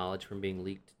certain knowledge from being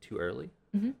leaked too early.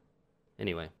 Mm-hmm.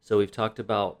 Anyway, so we've talked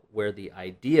about where the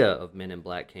idea of Men in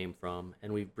Black came from,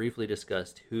 and we've briefly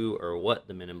discussed who or what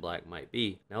the Men in Black might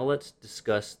be. Now let's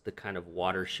discuss the kind of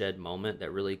watershed moment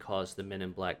that really caused the Men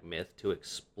in Black myth to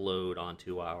explode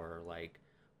onto our, like,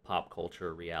 pop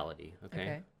culture reality,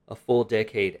 okay? A full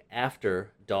decade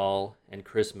after Dahl and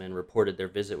Chrisman reported their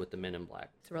visit with the Men in Black.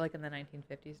 So we're like in the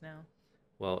 1950s now.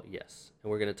 Well, yes. And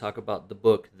we're going to talk about the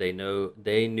book, They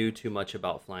Knew Too Much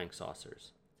About Flying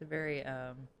Saucers. It's a very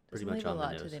Pretty doesn't much leave a on the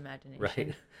lot to nose. the imagination. Right.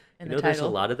 In You the there's a title.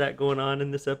 lot of that going on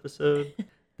in this episode.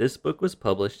 This book was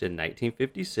published in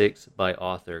 1956 by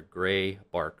author Gray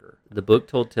Barker. The book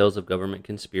told tales of government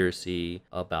conspiracy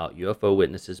about UFO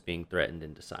witnesses being threatened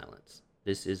into silence.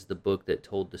 This is the book that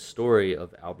told the story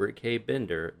of Albert K.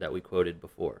 Bender that we quoted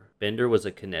before. Bender was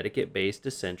a Connecticut-based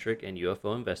eccentric and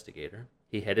UFO investigator.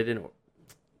 He headed an...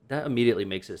 That immediately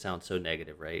makes it sound so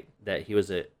negative, right? That he was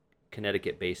a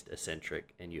Connecticut-based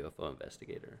eccentric and UFO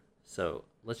investigator. So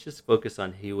let's just focus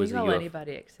on he was you a call UFO.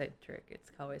 anybody eccentric,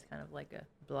 it's always kind of like a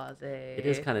blasé. It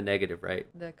is kind of negative, right?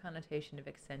 The connotation of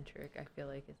eccentric, I feel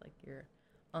like, is like your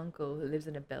uncle who lives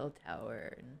in a bell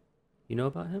tower. And You know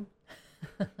about him?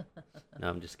 No,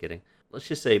 I'm just kidding. Let's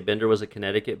just say Bender was a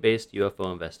Connecticut-based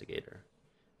UFO investigator,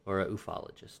 or a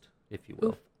ufologist, if you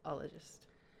will. Ufologist.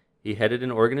 He headed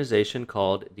an organization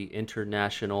called the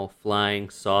International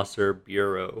Flying Saucer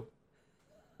Bureau.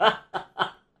 How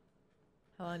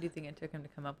long do you think it took him to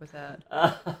come up with that?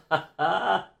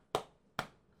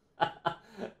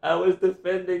 I was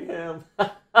defending him.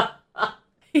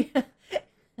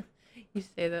 You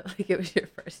say that like it was your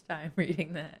first time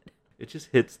reading that. It just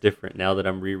hits different now that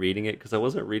I'm rereading it, because I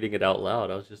wasn't reading it out loud.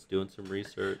 I was just doing some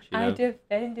research. I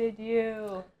defended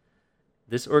you.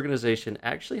 This organization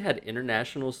actually had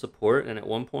international support and at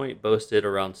one point boasted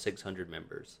around 600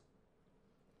 members.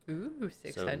 Ooh,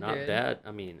 600. So not bad.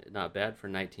 I mean, not bad for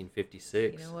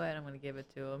 1956. You know what? I'm going to give it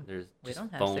to him. There's We just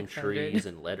don't have phone 600. trees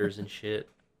and letters and shit.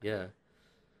 Yeah.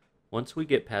 Once we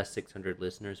get past 600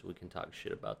 listeners, we can talk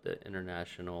shit about the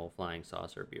International Flying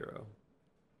Saucer Bureau.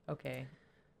 Okay.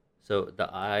 So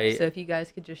So if you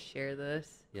guys could just share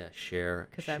this. Yeah, share.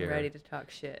 Because I'm ready to talk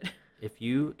shit. If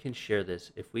you can share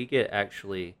this, if we get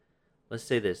actually, let's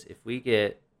say this, if we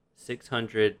get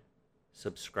 600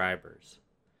 subscribers,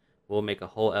 we'll make a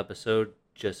whole episode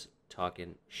just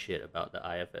talking shit about the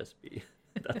IFSB.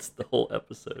 That's the whole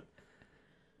episode.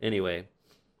 Anyway,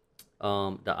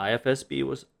 the IFSB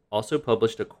was also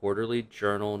published a quarterly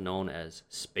journal known as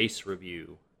Space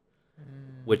Review,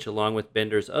 which, along with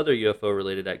Bender's other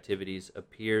UFO-related activities,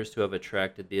 appears to have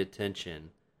attracted the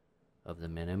attention of the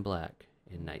Men in Black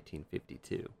in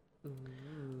 1952. Ooh.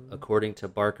 According to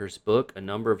Barker's book, a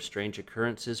number of strange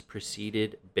occurrences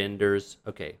preceded Bender's...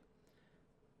 Okay,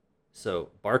 so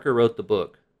Barker wrote the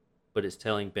book, but it's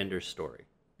telling Bender's story.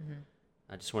 Mhm.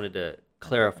 I just wanted to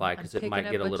clarify I'm because it picking might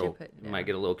up get a what you're little putting might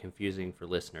get a little confusing for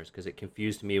listeners because it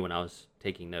confused me when I was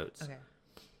taking notes. Okay.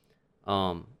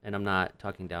 And I'm not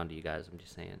talking down to you guys. I'm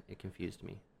just saying it confused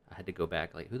me. I had to go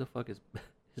back like, who the fuck is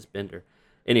Bender?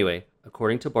 Anyway,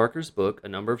 according to Barker's book, a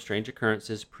number of strange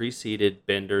occurrences preceded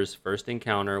Bender's first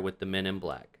encounter with the Men in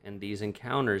Black, and these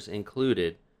encounters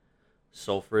included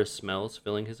sulfurous smells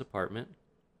filling his apartment,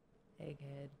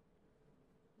 Egghead.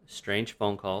 strange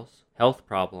phone calls, health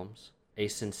problems, a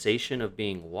sensation of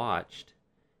being watched,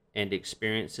 and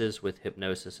experiences with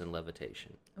hypnosis and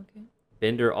levitation. Okay.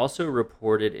 Bender also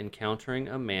reported encountering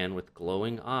a man with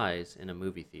glowing eyes in a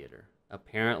movie theater.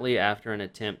 Apparently, after an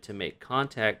attempt to make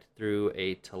contact through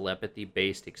a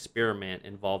telepathy-based experiment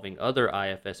involving other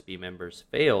IFSB members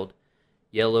failed,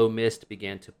 yellow mist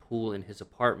began to pool in his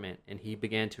apartment, and he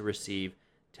began to receive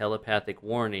telepathic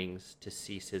warnings to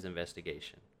cease his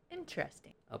investigation.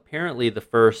 Interesting. Apparently, the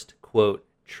first, quote,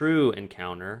 true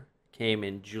encounter came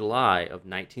in July of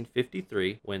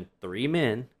 1953 when 3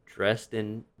 men dressed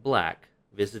in black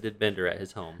visited Bender at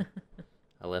his home.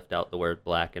 I left out the word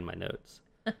black in my notes.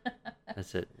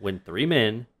 That's it. When 3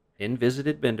 men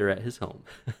visited Bender at his home.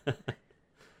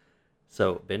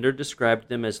 So Bender described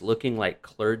them as looking like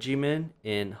clergymen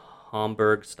in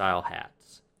Homburg-style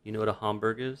hats. You know what a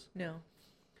Homburg is? No.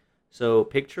 So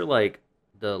picture like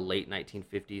the late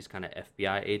 1950s kind of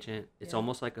FBI agent. It's Yeah.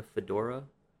 almost like a fedora.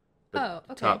 Oh,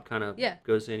 The okay. top kind of Yeah.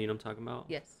 goes in, you know what I'm talking about?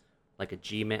 Yes. Like a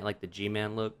G-man, like the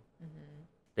G-man look. Mm-hmm.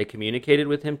 They communicated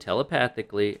with him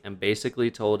telepathically and basically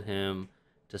told him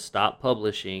to stop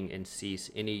publishing and cease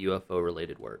any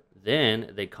UFO-related work.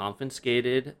 Then they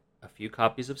confiscated a few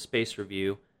copies of Space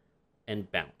Review and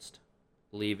bounced,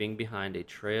 leaving behind a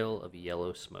trail of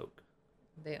yellow smoke.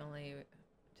 They only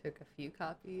took a few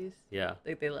copies. Yeah,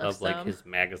 Like they left of like some. his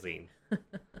magazine.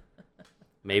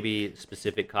 Maybe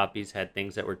specific copies had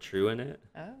things that were true in it.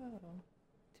 Oh.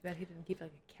 Too bad he didn't keep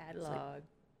like a catalog.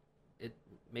 It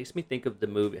makes me think of the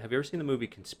movie. Have you ever seen the movie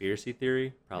Conspiracy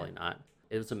Theory? Probably No. not.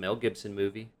 It was a Mel Gibson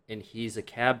movie, and he's a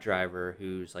cab driver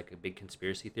who's like a big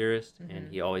conspiracy theorist, and Mhm.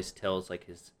 he always tells like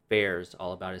his fares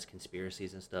all about his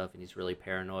conspiracies and stuff, and he's really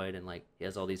paranoid, and like he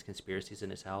has all these conspiracies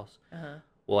in his house. Uh-huh.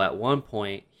 Well, at one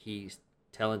point, he's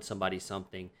telling somebody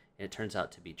something, and it turns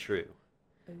out to be true,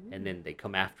 and then they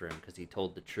come after him because he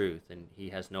told the truth, and he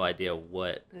has no idea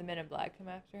what. The Men in Black come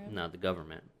after him? No, the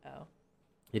government. Oh.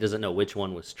 He doesn't know which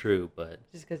one was true, but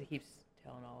Just because he keeps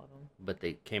telling all of them.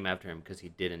 they came after him because he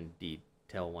did indeed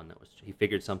tell one that was true. He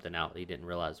figured something out that he didn't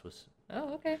realize was.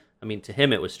 Oh, okay. I mean, to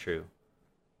him it was true.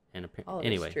 And All of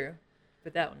anyway, it's true.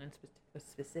 But that one was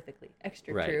specifically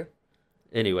extra Right. true.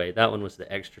 Anyway, that one was the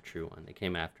extra true one. They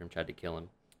came after him, tried to kill him.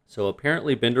 So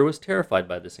apparently Bender was terrified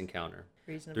by this encounter.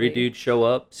 Reasonably. 3 dudes show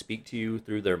up, speak to you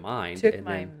through their mind, Took and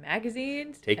my then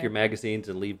magazines. take your and magazines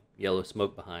and leave yellow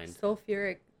smoke behind.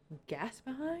 sulfuric gas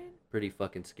behind. Pretty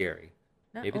fucking scary.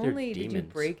 Not Maybe they're only did you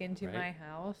demons, break into right? my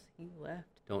house, you left.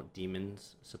 Don't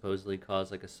demons supposedly cause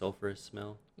like a sulfurous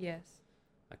smell? Yes.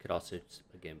 I could also,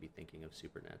 again, be thinking of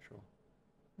Supernatural.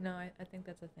 No, I think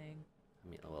that's a thing. I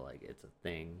mean, well, like, it's a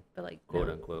thing, But like quote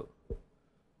no, unquote.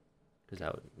 Because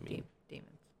that would mean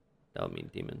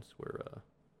demons. demons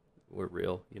were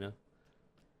real, you know?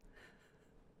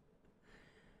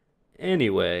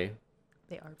 Anyway,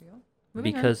 They are real.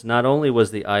 Moving on. because not only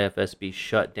was the IFSB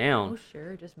shut down, Oh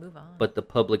sure, just move on. but the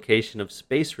publication of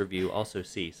Space Review also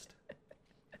ceased.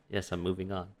 Yes, I'm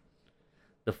moving on.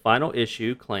 The final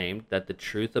issue claimed that the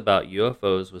truth about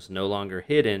UFOs was no longer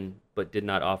hidden, but did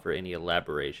not offer any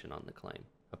elaboration on the claim.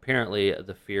 Apparently,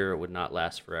 the fear would not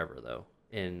last forever, though.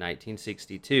 In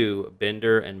 1962,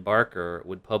 Bender and Barker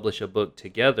would publish a book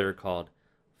together called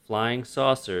Flying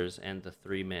Saucers and the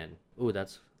 3 Men. Ooh,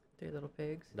 that Three Little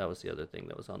Pigs. was the other thing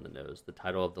that was on the nose. The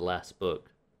title of the last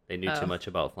book. They knew Oh. too much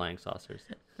about flying saucers.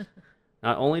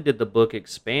 Not only did the book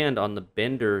expand on the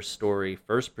Bender story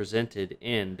first presented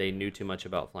in They Knew Too Much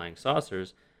About Flying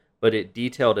Saucers, but it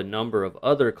detailed a number of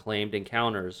other claimed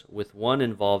encounters, with one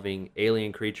involving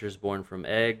alien creatures born from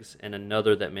eggs and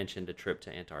another that mentioned a trip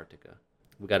to Antarctica.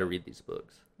 We got to read these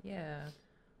books. Yeah.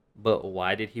 But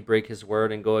why did he break his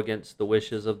word and go against the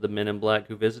wishes of the Men in Black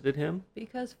who visited him?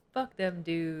 Because fuck them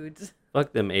dudes.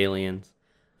 Fuck them aliens.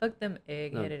 Fuck them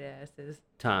egg-headed asses.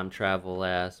 Time travel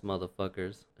ass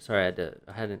motherfuckers. Sorry,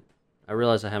 I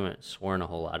realized I haven't sworn a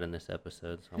whole lot in this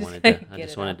episode, so I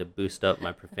just wanted to boost up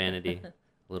my profanity a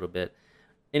little bit.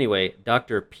 Anyway,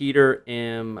 Dr. Peter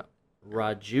M.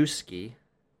 Rajewski,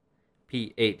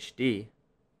 PhD,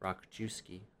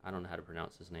 Rajewski, I don't know how to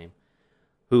pronounce his name,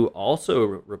 who also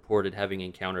reported having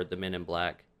encountered the Men in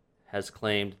Black, has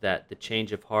claimed that the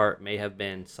change of heart may have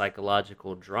been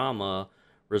psychological drama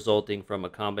resulting from a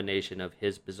combination of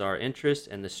his bizarre interests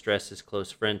and the stress his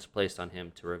close friends placed on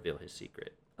him to reveal his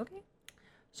secret. Okay.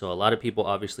 So a lot of people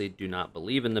obviously do not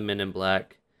believe in the Men in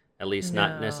Black, at least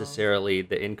not necessarily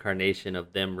the incarnation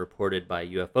of them reported by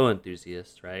UFO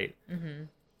enthusiasts, right? Mm-hmm.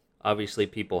 Obviously,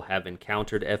 people have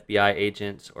encountered FBI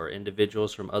agents or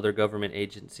individuals from other government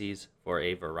agencies for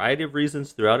a variety of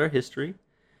reasons throughout our history.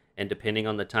 And depending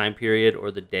on the time period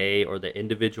or the day or the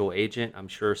individual agent, I'm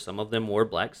sure some of them wore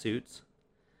black suits.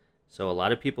 So a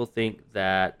lot of people think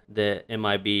that the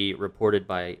MIB reported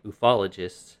by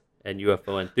ufologists and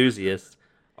UFO enthusiasts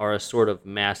are a sort of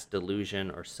mass delusion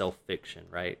or self-fiction,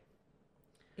 right?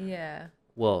 Yeah.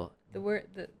 Well,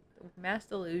 the mass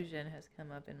delusion has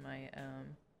come up in my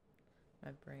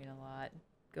my brain a lot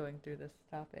going through this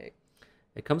topic.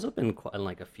 It comes up in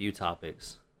like a few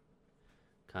topics,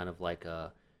 kind of like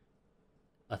a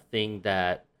thing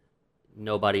that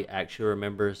nobody actually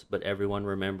remembers, but everyone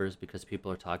remembers because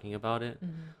people are talking about it.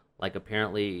 Mm-hmm. Like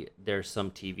apparently there's some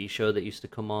TV show that used to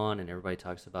come on and everybody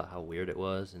talks about how weird it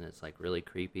was and it's like really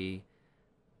creepy,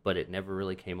 but it never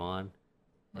really came on.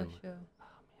 What and, show?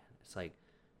 Oh man, it's like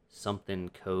something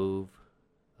Cove,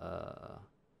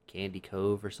 Candy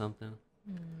Cove or something.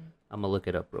 I'm gonna look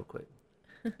it up real quick.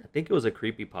 I think it was a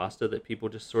creepypasta that people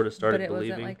just sort of started believing.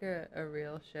 But it wasn't like a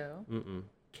real show?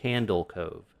 Candle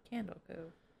Cove. Candle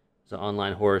Cove. It's an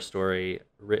online horror story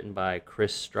written by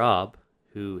Chris Straub,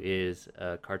 who is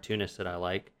a cartoonist that I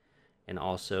like, and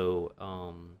also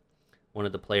one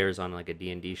of the players on like a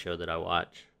D&D show that I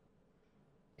watch.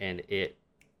 And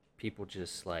people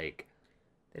just like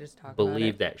they just talk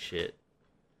believe about that shit.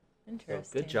 Interesting.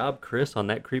 So good job, Chris, on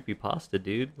that creepypasta,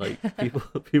 dude. Like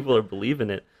people are believing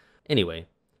it. Anyway,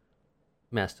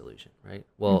 mass delusion, right?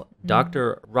 Well,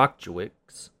 Dr.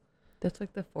 Rojewicz. That's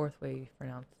like the fourth way you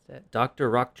pronounced it. Dr.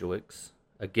 Rojewicz,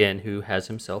 again, who has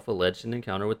himself alleged an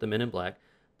encounter with the Men in Black,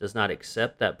 does not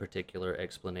accept that particular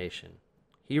explanation.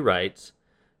 He writes,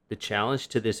 "The challenge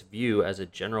to this view as a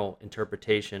general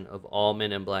interpretation of all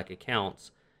Men in Black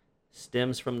accounts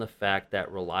stems from the fact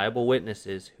that reliable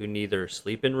witnesses who neither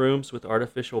sleep in rooms with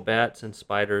artificial bats and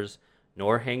spiders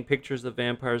nor hang pictures of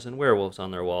vampires and werewolves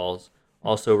on their walls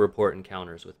also report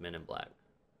encounters with Men in Black."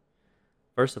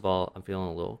 First of all, I'm feeling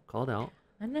a little called out.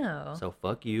 I know. So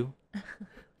fuck you,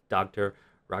 Dr.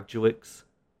 Rojewicz.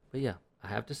 But yeah, I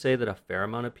have to say that a fair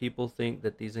amount of people think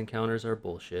that these encounters are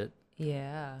bullshit.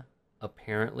 Yeah.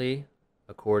 Apparently,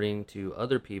 according to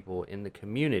other people in the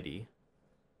community,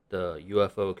 the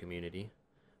UFO community,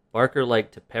 Barker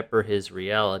liked to pepper his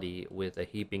reality with a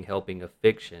heaping helping of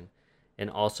fiction and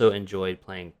also enjoyed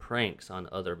playing pranks on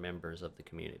other members of the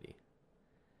community.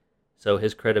 So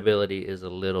his credibility is a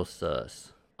little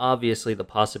sus. Obviously, the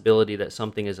possibility that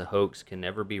something is a hoax can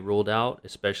never be ruled out,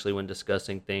 especially when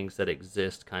discussing things that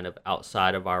exist kind of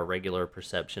outside of our regular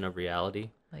perception of reality.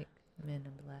 Like Men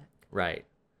in Black. Right.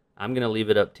 I'm going to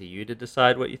leave it up to you to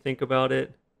decide what you think about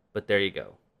it, but there you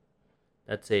go.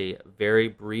 That's a very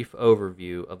brief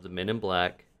overview of the Men in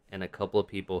Black and a couple of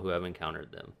people who have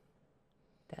encountered them.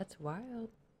 That's wild.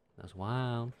 That's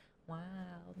wild.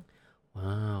 Wild.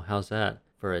 Wow, how's that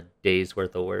for a day's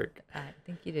worth of work? I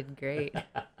think you did great.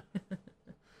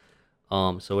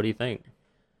 So what do you think?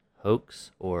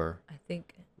 Hoax or I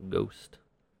think ghost?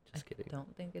 Just kidding. I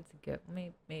don't think it's good.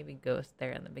 Maybe ghost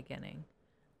there in the beginning.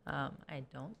 I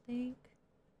don't think.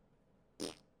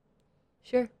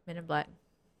 Sure, Men in Black.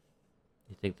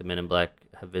 You think the Men in Black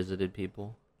have visited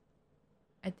people?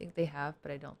 I think they have,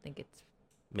 but I don't think it's.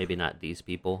 Maybe not these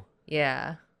people.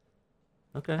 Yeah.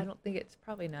 Okay. I don't think it's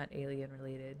probably not alien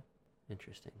related.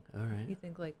 Interesting. All right. You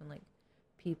think like when like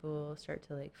people start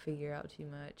to like figure out too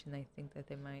much and they think that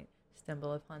they might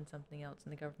stumble upon something else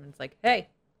and the government's like, hey,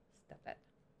 stop that.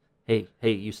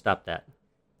 Hey, you stop that.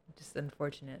 Just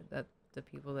unfortunate that the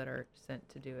people that are sent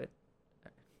to do it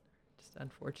are just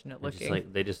unfortunate looking. Just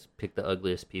like they just pick the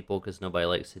ugliest people because nobody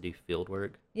likes to do field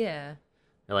work. Yeah.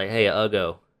 They're like, hey,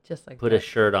 Uggo, just like put that. a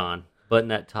shirt on, button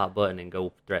that top button, and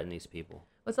go threaten these people.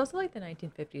 Well, it's also like the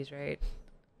 1950s, right?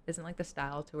 Isn't like the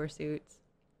style to wear suits?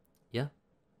 Yeah.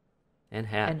 And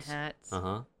hats. And hats.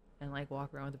 Uh-huh. And like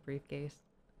walk around with a briefcase.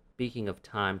 Speaking of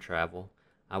time travel,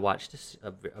 I watched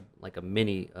not a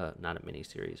mini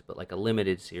series, but like a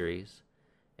limited series.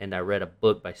 and I read a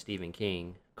book by Stephen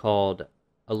King called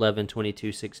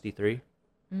 11/22/63.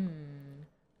 And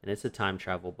it's a time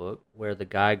travel book where the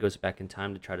guy goes back in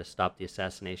time to try to stop the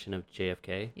assassination of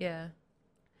JFK. Yeah.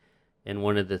 And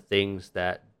one of the things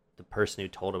that the person who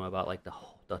told him about, like, the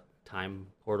time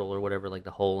portal or whatever, like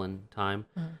the hole in time,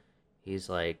 he's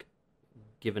like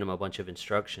giving him a bunch of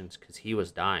instructions because he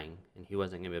was dying and he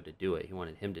wasn't going to be able to do it. He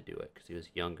wanted him to do it because he was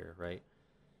younger, right?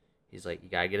 He's like, you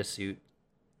got to get a suit,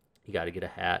 you got to get a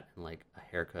hat and like a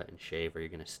haircut and shave, or you're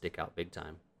going to stick out big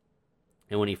time.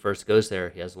 And when he first goes there,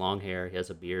 he has long hair, he has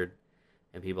a beard,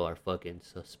 and people are fucking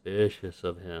suspicious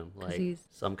of him. Like he's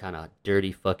some kind of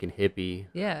dirty fucking hippie.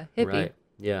 Yeah, hippie. Right.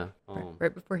 Yeah.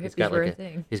 Right before he's hippies got were like a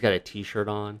thing. He's got a t-shirt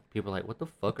on. People are like, what the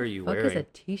fuck are you wearing? What is a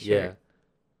t-shirt?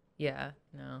 Yeah,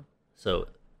 no. So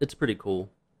it's pretty cool.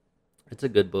 It's a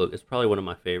good book. It's probably one of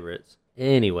my favorites.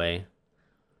 Anyway,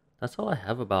 that's all I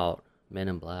have about Men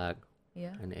in Black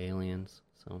and aliens.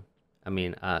 So, I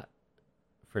mean,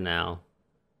 for now.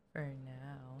 For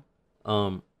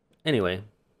now. Anyway.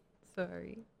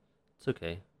 Sorry. It's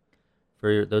okay.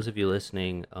 For those of you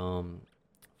listening,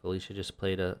 Felicia just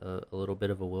played a little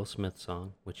bit of a Will Smith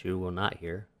song, which you will not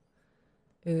hear.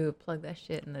 Ooh, plug that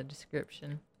shit in the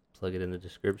description. Plug it in the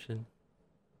description.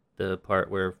 The part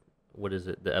where, what is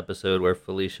it? The episode where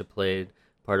Felicia played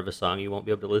part of a song you won't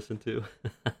be able to listen to.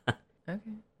 Okay,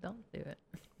 don't do it.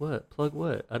 What? Plug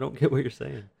what? I don't get what you're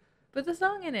saying. Put the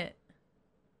song in it.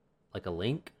 Like a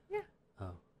link? Yeah. Oh.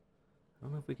 I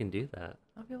don't know if we can do that.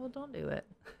 Okay, well, don't do it.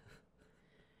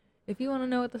 If you want to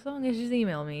know what the song is, just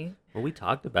email me. Well, we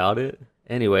talked about it.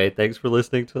 Anyway, thanks for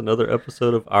listening to another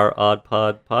episode of our Odd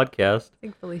Pod podcast. I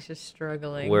think Felicia's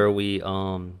struggling. Where we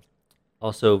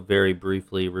also very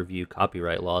briefly review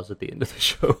copyright laws at the end of the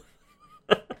show.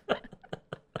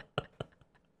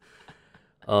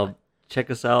 Check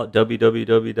us out,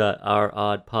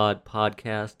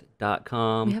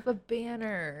 www.ouroddpodpodcast.com. We have a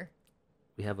banner.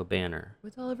 We have a banner.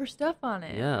 With all of our stuff on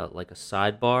it. Yeah, like a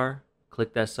sidebar.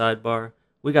 Click that sidebar.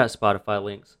 We got Spotify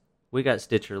links. We got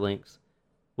Stitcher links.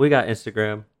 We got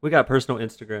Instagram. We got personal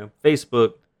Instagram,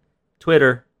 Facebook,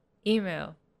 Twitter.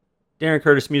 Email.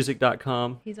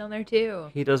 DarrenCurtisMusic.com. He's on there too.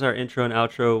 He does our intro and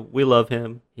outro. We love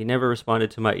him. He never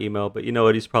responded to my email, but you know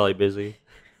what? He's probably busy.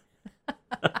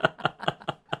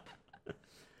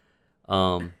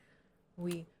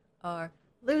 We are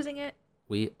losing it.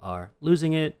 We are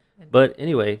losing it. But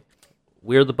anyway,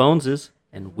 we're the Boneses,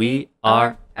 and we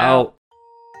are out.